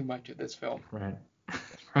asking too much of this film. Right.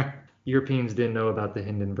 Europeans didn't know about the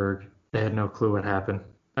Hindenburg. They had no clue what happened.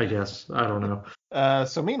 I guess. I don't know.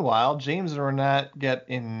 So meanwhile, James and Renat get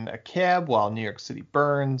in a cab while New York City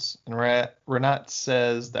burns, and Renat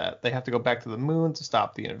says that they have to go back to the moon to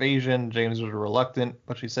stop the invasion. James was reluctant,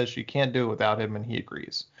 but she says she can't do it without him, and he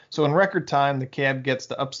agrees. So in record time, the cab gets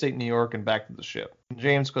to upstate New York and back to the ship.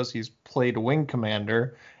 James, because he's played wing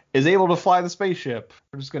commander, is able to fly the spaceship.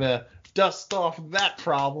 We're just going to dust off that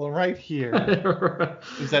problem right here.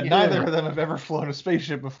 Is that neither of them have ever flown a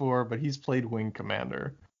spaceship before, but he's played wing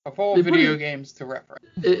commander. Of all video games to reference.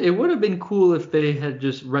 It would have been cool if they had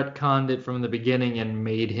just retconned it from the beginning and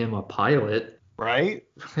made him a pilot. Right?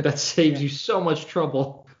 That saves you so much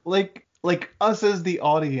trouble. Like us as the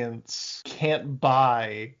audience can't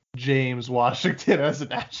buy James Washington as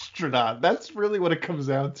an astronaut. That's really what it comes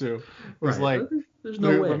down to. It's like there's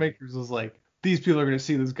no way. The makers was like, these people are going to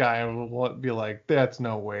see this guy and will be like, that's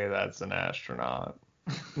no way that's an astronaut.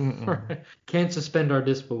 Right. Can't suspend our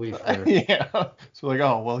disbelief there. Yeah. So like,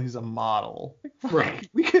 oh well, he's a model. Right.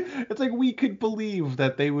 We could believe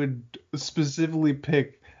that they would specifically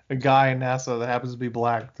pick a guy in NASA that happens to be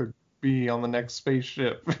black to be on the next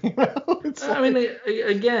spaceship.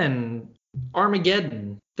 Again,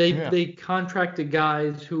 Armageddon. They contracted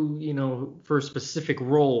guys who for a specific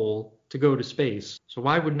role to go to space. So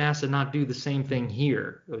why would NASA not do the same thing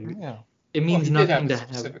here? It means nothing to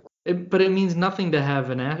have. But it means nothing to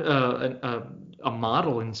have a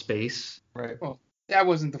model in space. Right. Well, that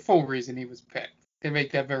wasn't the full reason he was picked. They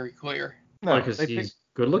make that very clear. No, because he's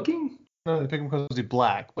good looking? No, they pick him because he's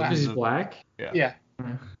black. Because he's black? Yeah.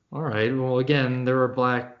 All right. Well, again, there are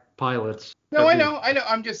black pilots. No, I know.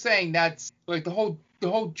 I'm just saying that's like the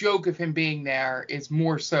whole joke of him being there is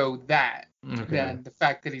more so that than the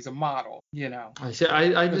fact that he's a model. I see.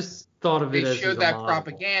 I just thought of it as they showed that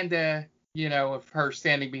propaganda. Of her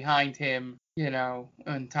standing behind him,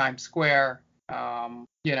 in Times Square, and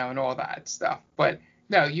all that stuff. But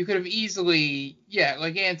no, you could have easily,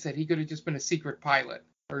 like Ann said, he could have just been a secret pilot.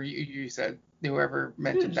 Or you said, whoever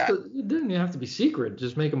mentioned that. It didn't have to be secret.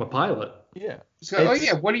 Just make him a pilot. Yeah. So,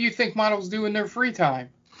 what do you think models do in their free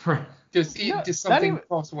time? Right. Just something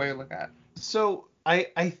false way to look at. So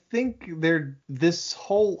I think this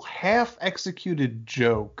whole half-executed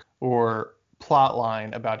joke or plot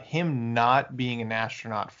line about him not being an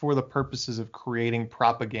astronaut for the purposes of creating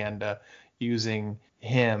propaganda using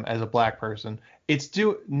him as a black person.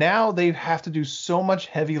 Now they have to do so much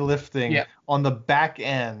heavy lifting on the back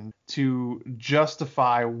end to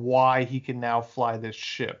justify why he can now fly this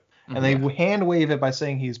ship. And they hand wave it by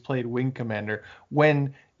saying he's played wing commander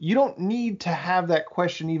when you don't need to have that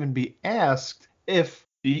question even be asked if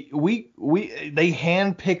they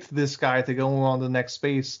handpicked this guy to go on the next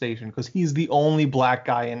space station because he's the only black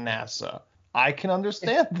guy in NASA. I can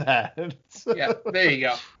understand that. Yeah, there you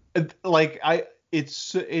go.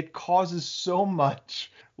 It causes so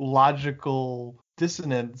much logical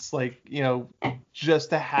dissonance, just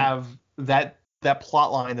to have that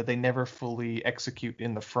plot line that they never fully execute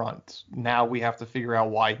in the front. Now we have to figure out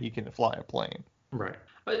why he can fly a plane. Right.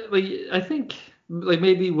 I think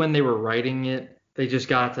maybe when they were writing it, they just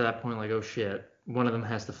got to that point oh shit, one of them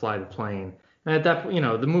has to fly the plane. And at that point,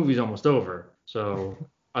 the movie's almost over. So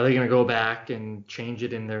are they going to go back and change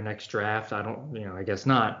it in their next draft? I guess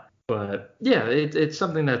not. But yeah, it's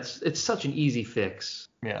something it's such an easy fix.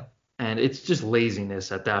 Yeah. And it's just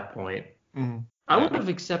laziness at that point. Mm-hmm. I would have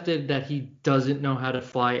accepted that he doesn't know how to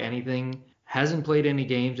fly anything, hasn't played any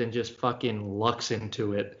games, and just fucking lucks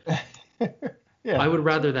into it. Yeah. I would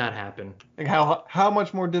rather that happen. How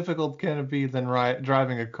much more difficult can it be than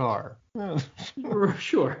driving a car?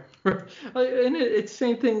 Sure. And it's the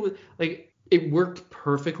same thing with it worked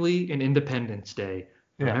perfectly in Independence Day.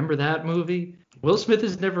 Yeah. Remember that movie? Will Smith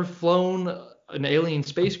has never flown an alien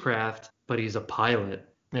spacecraft, but he's a pilot.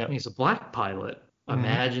 Yeah. He's a black pilot.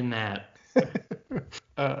 Imagine that.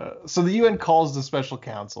 So the UN calls the special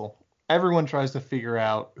counsel. Everyone tries to figure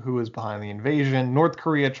out who is behind the invasion. North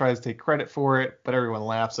Korea tries to take credit for it, but everyone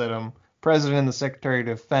laughs at him. President and the Secretary of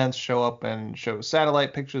Defense show up and show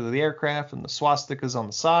satellite pictures of the aircraft and the swastikas on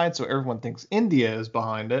the side, so everyone thinks India is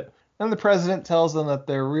behind it. And the president tells them that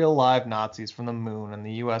they're real live Nazis from the moon and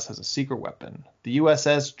the U.S. has a secret weapon. The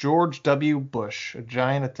USS George W. Bush, a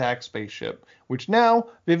giant attack spaceship, which now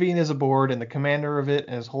Vivian is aboard and the commander of it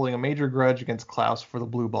and is holding a major grudge against Klaus for the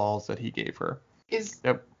blue balls that he gave her. Is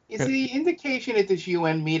the indication at this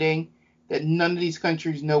UN meeting that none of these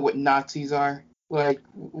countries know what Nazis are?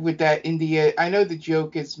 With that India, I know the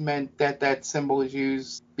joke is meant that symbol is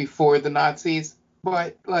used before the Nazis,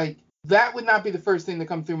 but that would not be the first thing to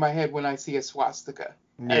come through my head when I see a swastika.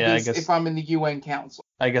 Yeah, at least I guess if I'm in the UN Council.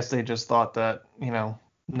 I guess they just thought that,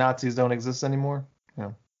 Nazis don't exist anymore.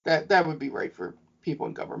 Yeah. That would be right for people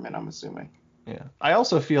in government, I'm assuming. Yeah. I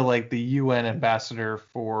also feel like the UN ambassador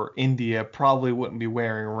for India probably wouldn't be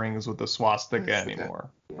wearing rings with the swastika anymore.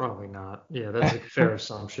 Probably not. Yeah, that's a fair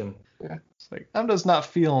assumption. Yeah. It's I'm just not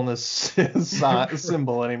feeling this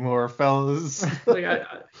symbol anymore, fellas.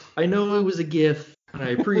 I know it was a gift, and I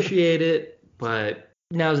appreciate it, but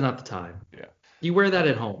now's not the time. Yeah. You wear that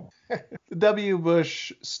at home. The W.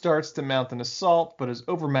 Bush starts to mount an assault, but is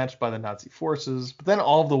overmatched by the Nazi forces. But then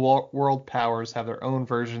all of the world powers have their own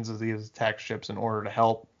versions of these attack ships in order to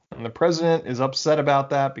help. And the president is upset about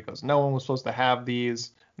that because no one was supposed to have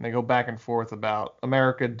these. And they go back and forth about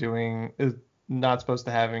America is not supposed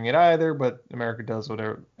to having it either, but America does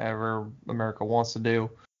whatever America wants to do.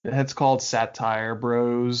 It's called satire,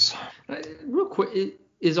 bros. Real quick,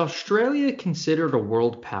 is Australia considered a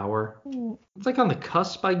world power? It's on the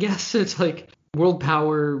cusp, I guess. It's world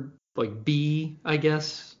power, B, I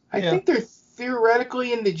guess. I think they're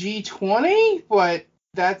theoretically in the G20, but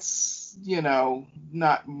that's,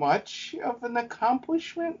 not much of an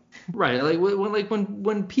accomplishment. Right.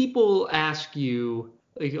 When people ask you,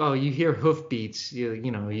 you hear hoofbeats,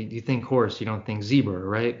 you think horse, you don't think zebra,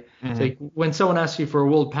 right? Mm-hmm. It's when someone asks you for a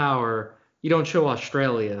world power, you don't show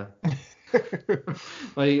Australia.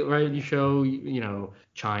 Right? You show,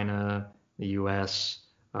 China, the U.S.,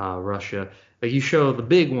 Russia. You show the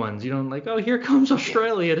big ones. You don't here comes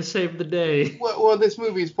Australia to save the day. Well, this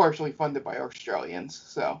movie is partially funded by Australians,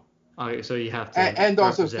 so. So you have to. And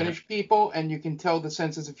also Finnish people, and you can tell the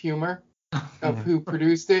senses of humor of who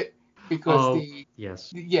produced it because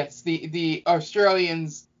the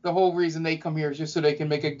Australians, the whole reason they come here is just so they can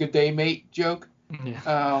make a good day mate joke.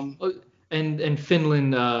 Yeah. And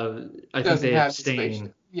Finland, I think they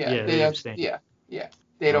abstain. They abstain. Yeah.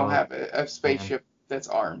 They don't have a spaceship that's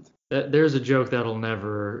armed. There's a joke that'll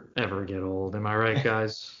never, ever get old. Am I right,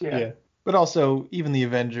 guys? Yeah. But also, even the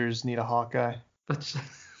Avengers need a Hawkeye.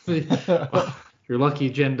 Well, you're lucky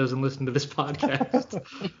Jen doesn't listen to this podcast.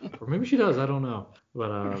 Or maybe she does. I don't know.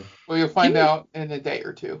 But well, you'll find out in a day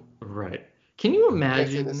or two. Right. Can you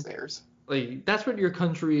imagine? The stairs. That's what your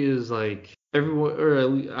country is everyone, or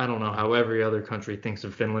at least, I don't know how every other country thinks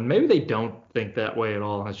of Finland. Maybe they don't think that way at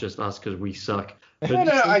all. It's just us because we suck. But No.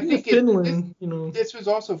 just I like, think Finland, this was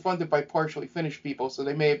also funded by partially Finnish people, so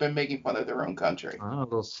they may have been making fun of their own country. a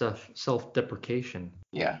little self-deprecation.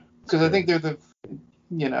 Yeah, because I think they're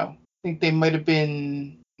I think they might have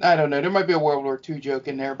been. I don't know. There might be a World War II joke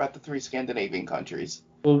in there about the 3 Scandinavian countries.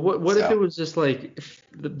 Well, what if it was just like if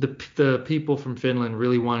the people from Finland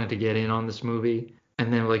really wanted to get in on this movie,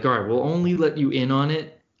 and then like, all right, we'll only let you in on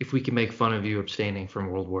it if we can make fun of you abstaining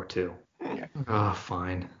from World War II. Yeah. Oh,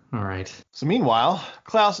 fine. All right. So meanwhile,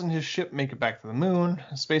 Klaus and his ship make it back to the moon.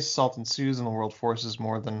 A space assault ensues, and the world forces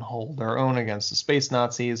more than hold their own against the space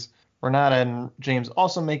Nazis. Renata and James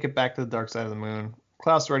also make it back to the dark side of the moon.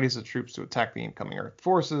 Klaus readies the troops to attack the incoming Earth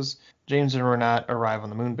forces. James and Renat arrive on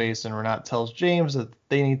the moon base, and Renat tells James that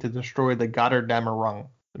they need to destroy the Gotterdammerung.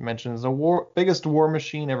 It mentions the biggest war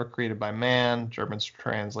machine ever created by man, German's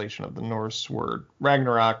translation of the Norse word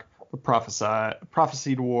Ragnarok, the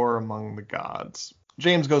prophesied war among the gods.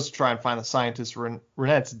 James goes to try and find the scientist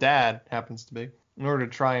Renat's dad happens to be, in order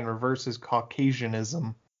to try and reverse his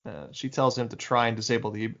Caucasianism. She tells him to try and disable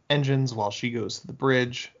the engines while she goes to the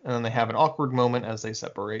bridge, and then they have an awkward moment as they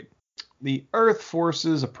separate. The Earth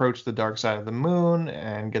forces approach the dark side of the moon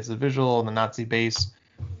and gets a visual on the Nazi base.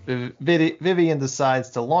 Vivian decides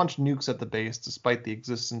to launch nukes at the base despite the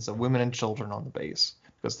existence of women and children on the base,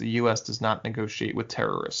 because the U.S. does not negotiate with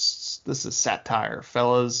terrorists. This is satire,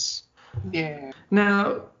 fellas. Yeah.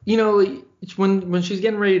 Now, when she's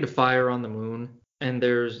getting ready to fire on the moon, and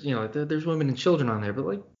there's women and children on there, but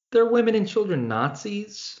like, they're women and children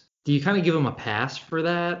Nazis. Do you kind of give them a pass for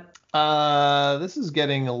that? This is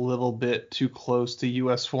getting a little bit too close to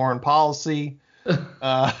U.S. foreign policy.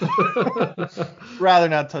 Rather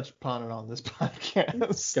not touch upon it on this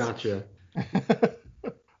podcast. Gotcha.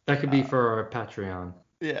 That could be for our Patreon.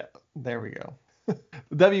 Yeah, there we go.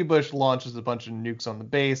 W. Bush launches a bunch of nukes on the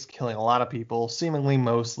base, killing a lot of people, seemingly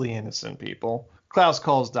mostly innocent people. Klaus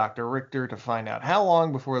calls Dr. Richter to find out how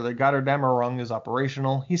long before the Gotterdammerung is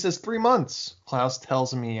operational. He says 3 months. Klaus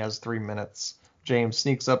tells him he has 3 minutes. James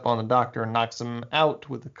sneaks up on the doctor and knocks him out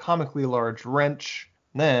with a comically large wrench.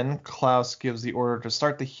 Then Klaus gives the order to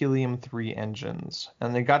start the helium-3 engines,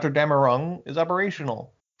 and the Gotterdammerung is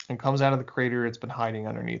operational and comes out of the crater it's been hiding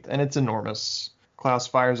underneath, and it's enormous. Klaus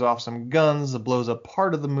fires off some guns that blows up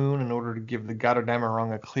part of the moon in order to give the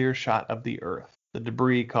Gotterdammerung a clear shot of the Earth, the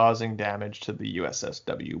debris causing damage to the USS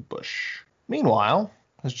W. Bush. Meanwhile,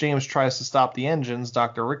 as James tries to stop the engines,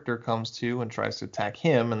 Dr. Richter comes to and tries to attack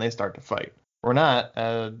him, and they start to fight. Or not,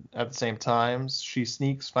 at the same time, she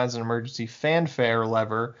sneaks, finds an emergency fanfare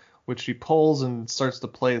lever, which she pulls and starts to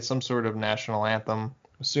play some sort of national anthem,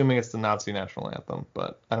 assuming it's the Nazi national anthem,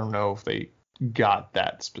 but I don't know if they got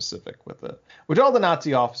that specific with it. Which all the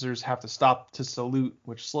Nazi officers have to stop to salute,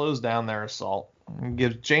 which slows down their assault and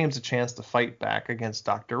gives James a chance to fight back against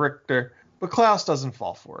Dr. Richter, but Klaus doesn't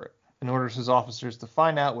fall for it and orders his officers to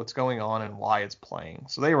find out what's going on and why it's playing,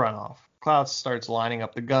 so they run off. Klaus starts lining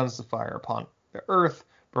up the guns to fire upon the Earth,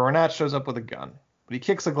 but Renat shows up with a gun. But he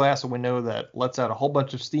kicks a glass window that lets out a whole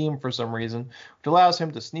bunch of steam for some reason, which allows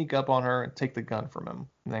him to sneak up on her and take the gun from him.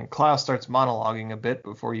 And then Klaus starts monologuing a bit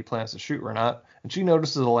before he plans to shoot Renat, and she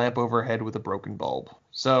notices a lamp overhead with a broken bulb.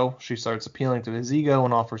 So she starts appealing to his ego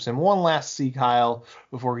and offers him one last Sieg Heil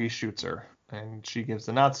before he shoots her. And she gives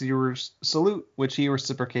the Nazi salute, which he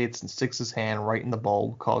reciprocates and sticks his hand right in the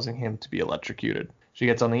bulb, causing him to be electrocuted. She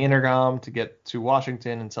gets on the intercom to get to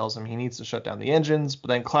Washington and tells him he needs to shut down the engines, but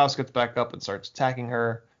then Klaus gets back up and starts attacking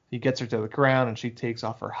her. He gets her to the ground, and she takes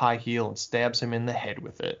off her high heel and stabs him in the head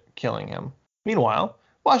with it, killing him. Meanwhile,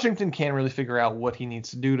 Washington can't really figure out what he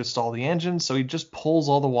needs to do to stall the engines, so he just pulls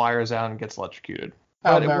all the wires out and gets electrocuted.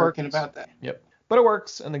 How American about that. Yep. But it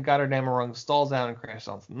works, and the Gotterdammerung stalls down and crashes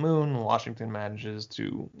onto the moon, and Washington manages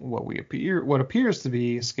to what appears to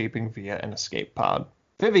be escaping via an escape pod.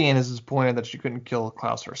 Vivian is disappointed that she couldn't kill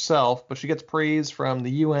Klaus herself, but she gets praise from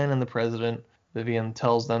the UN and the president. Vivian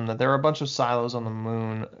tells them that there are a bunch of silos on the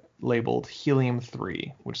moon labeled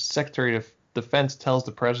Helium-3, which the Secretary of Defense tells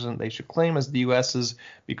the president they should claim as the US's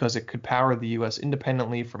because it could power the US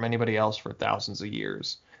independently from anybody else for thousands of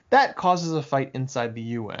years. That causes a fight inside the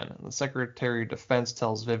UN. The Secretary of Defense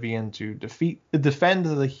tells Vivian to defend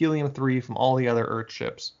the Helium-3 from all the other Earth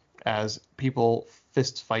ships as people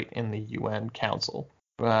fist fight in the UN Council.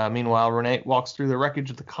 Meanwhile, Renee walks through the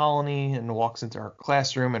wreckage of the colony and walks into her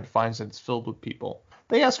classroom and finds that it's filled with people.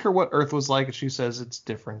 They ask her what Earth was like, and she says it's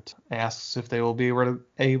different. Asks if they will be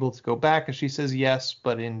able to go back, and she says yes,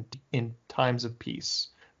 but in times of peace.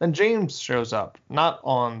 Then James shows up, not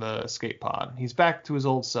on the escape pod. He's back to his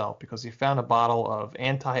old self because he found a bottle of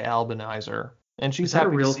anti-albinizer. And she's Is that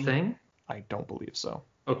happy a real to see thing? I don't believe so.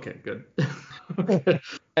 Okay, good.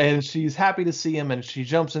 And she's happy to see him, and she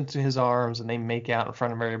jumps into his arms, and they make out in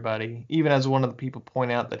front of everybody, even as one of the people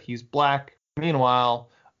point out that he's black. Meanwhile,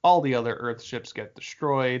 all the other Earth ships get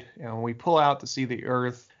destroyed, and we pull out to see the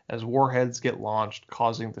Earth as warheads get launched,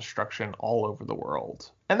 causing destruction all over the world.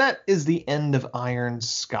 And that is the end of Iron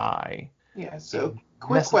Sky. Yeah, so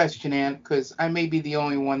quick question, Ann, because I may be the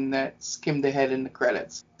only one that skimmed ahead in the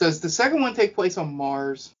credits. Does the second one take place on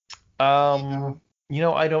Mars?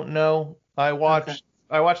 I don't know. I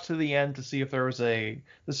watched to the end to see if there was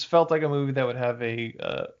this felt like a movie that would have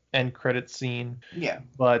a end credit scene. Yeah.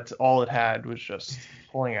 But all it had was just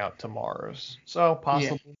pulling out to Mars. So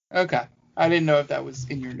possibly. Yeah. Okay. I didn't know if that was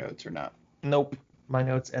in your notes or not. Nope. My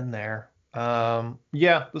notes end there.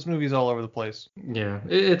 Yeah, this movie's all over the place. Yeah,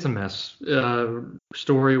 it's a mess.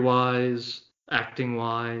 Story-wise,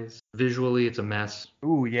 acting-wise, visually, it's a mess.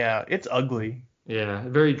 Ooh, yeah, it's ugly. Yeah,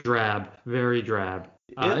 very drab, very drab.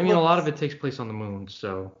 A lot of it takes place on the moon,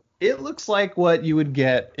 so. It looks like what you would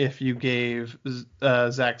get if you gave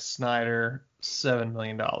Zack Snyder $7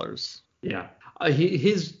 million. Yeah,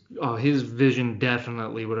 his vision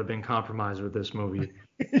definitely would have been compromised with this movie,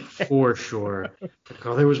 for sure.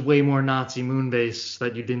 There was way more Nazi moon base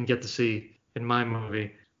that you didn't get to see in my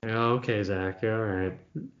movie. Okay, Zach, all right.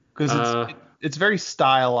 Because it's very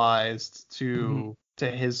stylized to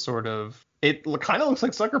his sort of. It kind of looks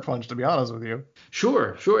like Sucker Punch, to be honest with you.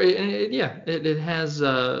 Sure. It has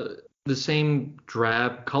the same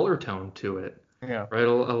drab color tone to it. Yeah. Right.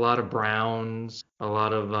 A lot of browns. A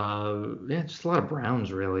lot of just a lot of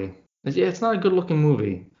browns, really. Yeah, it's not a good looking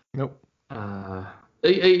movie. Nope.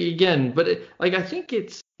 Again, but I think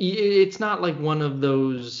it's not like one of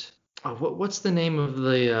those. What's the name of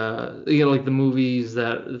the like the movies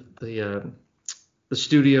that the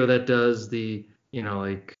studio that does the.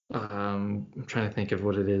 I'm trying to think of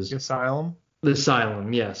what it is. The Asylum? The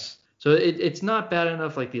Asylum, yes. So it's not bad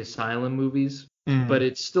enough like the Asylum movies, but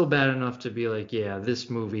it's still bad enough to be like, yeah, this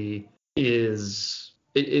movie is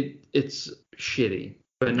it's shitty,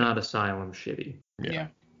 but not Asylum shitty. Yeah.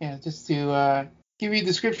 Just to give you a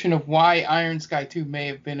description of why Iron Sky 2 may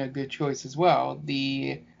have been a good choice as well.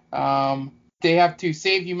 They have to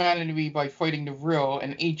save humanity by fighting the Vril,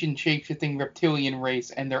 an ancient shape-shifting reptilian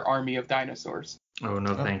race, and their army of dinosaurs. Oh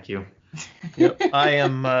no, thank you. Yep,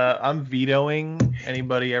 I'm vetoing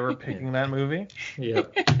anybody ever picking that movie.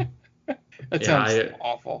 Yep. That sounds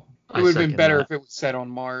awful. It would have been better if it was set on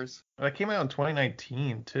Mars. That came out in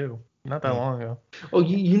 2019 too, not that long ago. Oh,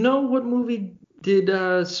 you know what movie did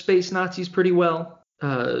space Nazis pretty well?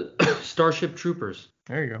 Starship Troopers.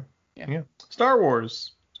 There you go. Yeah. Star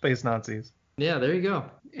Wars space Nazis. Yeah, there you go.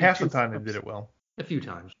 Half the time they did it well. A few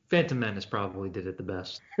times. Phantom Menace probably did it the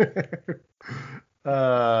best.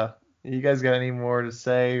 You guys got any more to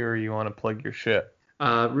say, or you want to plug your shit?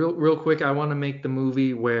 Real quick, I want to make the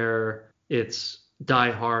movie where it's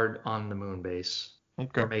Die Hard on the moon base.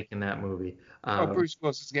 Okay. We're making that movie. Bruce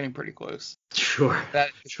Willis is getting pretty close. Sure. That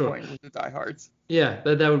is the point with the Die Hards. Yeah,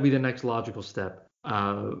 that would be the next logical step.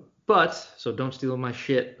 So don't steal my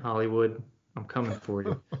shit, Hollywood. I'm coming for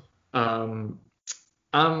you. I'm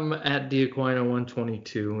at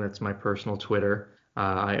Diaquino122. That's my personal Twitter.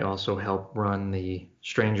 I also help run the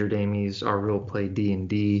Stranger Damies, our Real Play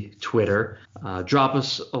D&D Twitter. Drop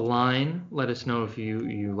us a line. Let us know if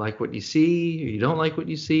you like what you see or you don't like what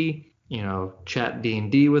you see. Chat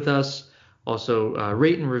D&D with us. Also,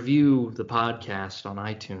 rate and review the podcast on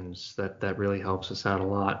iTunes. That really helps us out a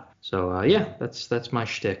lot. So, that's my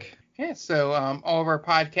shtick. Yeah, so all of our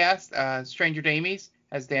podcasts, Stranger Damies,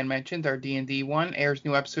 as Dan mentioned, our D&D one, airs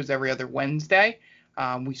new episodes every other Wednesday.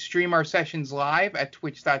 We stream our sessions live at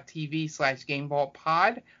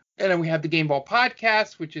twitch.tv/GameVaultPod. And then we have the Game Vault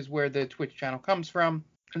Podcast, which is where the Twitch channel comes from.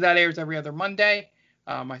 That airs every other Monday.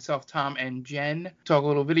 Myself, Tom, and Jen talk a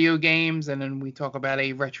little video games, and then we talk about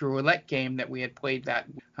a retro roulette game that we had played that.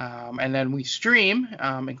 And then we stream,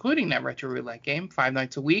 including that retro roulette game, 5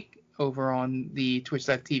 nights a week over on the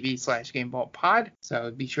twitch.tv/GameVaultPod. So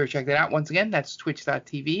be sure to check that out. Once again, that's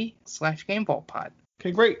twitch.tv/GameVaultPod.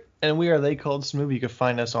 Okay, great. And we are They Called This a Movie. You can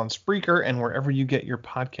find us on Spreaker and wherever you get your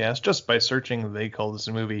podcast just by searching They Called This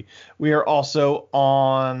a Movie. We are also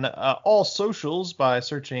on all socials by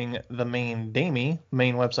searching The Main Damie. The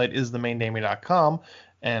main website is themaindamie.com.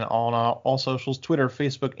 And on all socials, Twitter,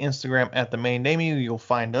 Facebook, Instagram, at The Main Damie, you'll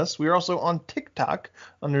find us. We are also on TikTok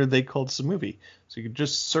under They Called This a Movie. So you can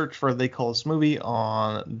just search for They Called This a Movie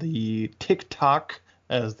on the TikTok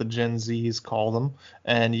as the Gen Zs call them,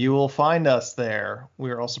 and you will find us there.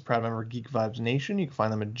 We are also proud member of Geek Vibes Nation. You can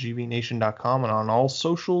find them at gvnation.com and on all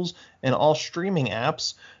socials and all streaming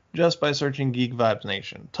apps just by searching Geek Vibes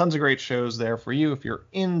Nation. Tons of great shows there for you. If you're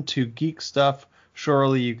into geek stuff,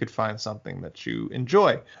 surely you could find something that you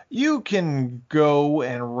enjoy. You can go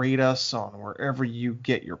and rate us on wherever you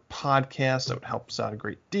get your podcasts. That would help us out a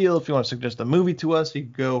great deal. If you want to suggest a movie to us, you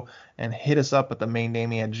can go and hit us up at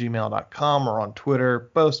themaindamey@gmail.com or on Twitter.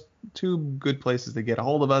 Both two good places to get a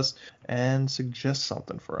hold of us and suggest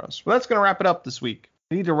something for us. Well, that's going to wrap it up this week.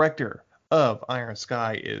 The director of Iron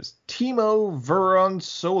Sky is Timo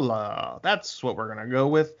Vernsola. That's what we're going to go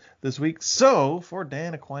with this week. So, for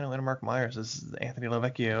Dan Aquino and Mark Myers, this is Anthony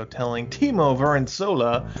Lovecchio telling Timo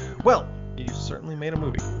Vernsola, well, you certainly made a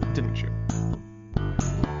movie, didn't you?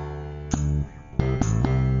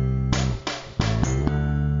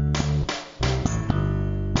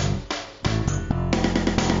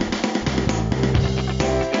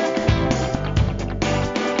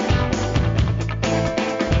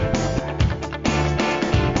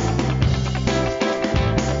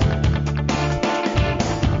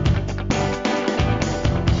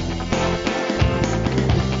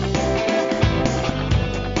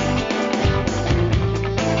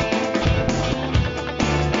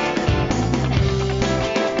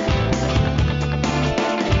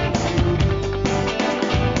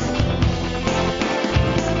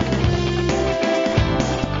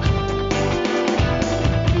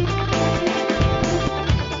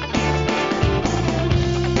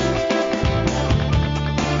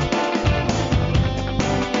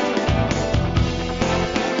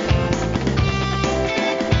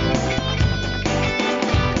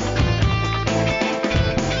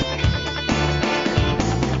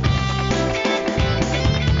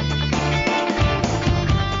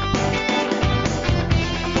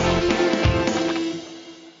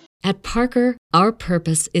 At Parker, our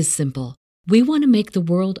purpose is simple. We want to make the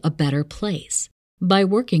world a better place by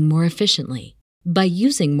working more efficiently, by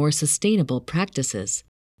using more sustainable practices,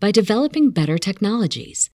 by developing better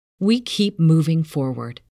technologies. We keep moving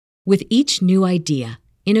forward. With each new idea,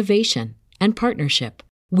 innovation, and partnership,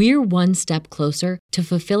 we're one step closer to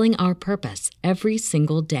fulfilling our purpose every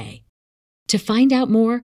single day. To find out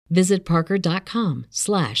more, visit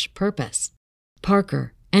parker.com/purpose.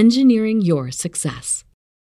 Parker, engineering your success.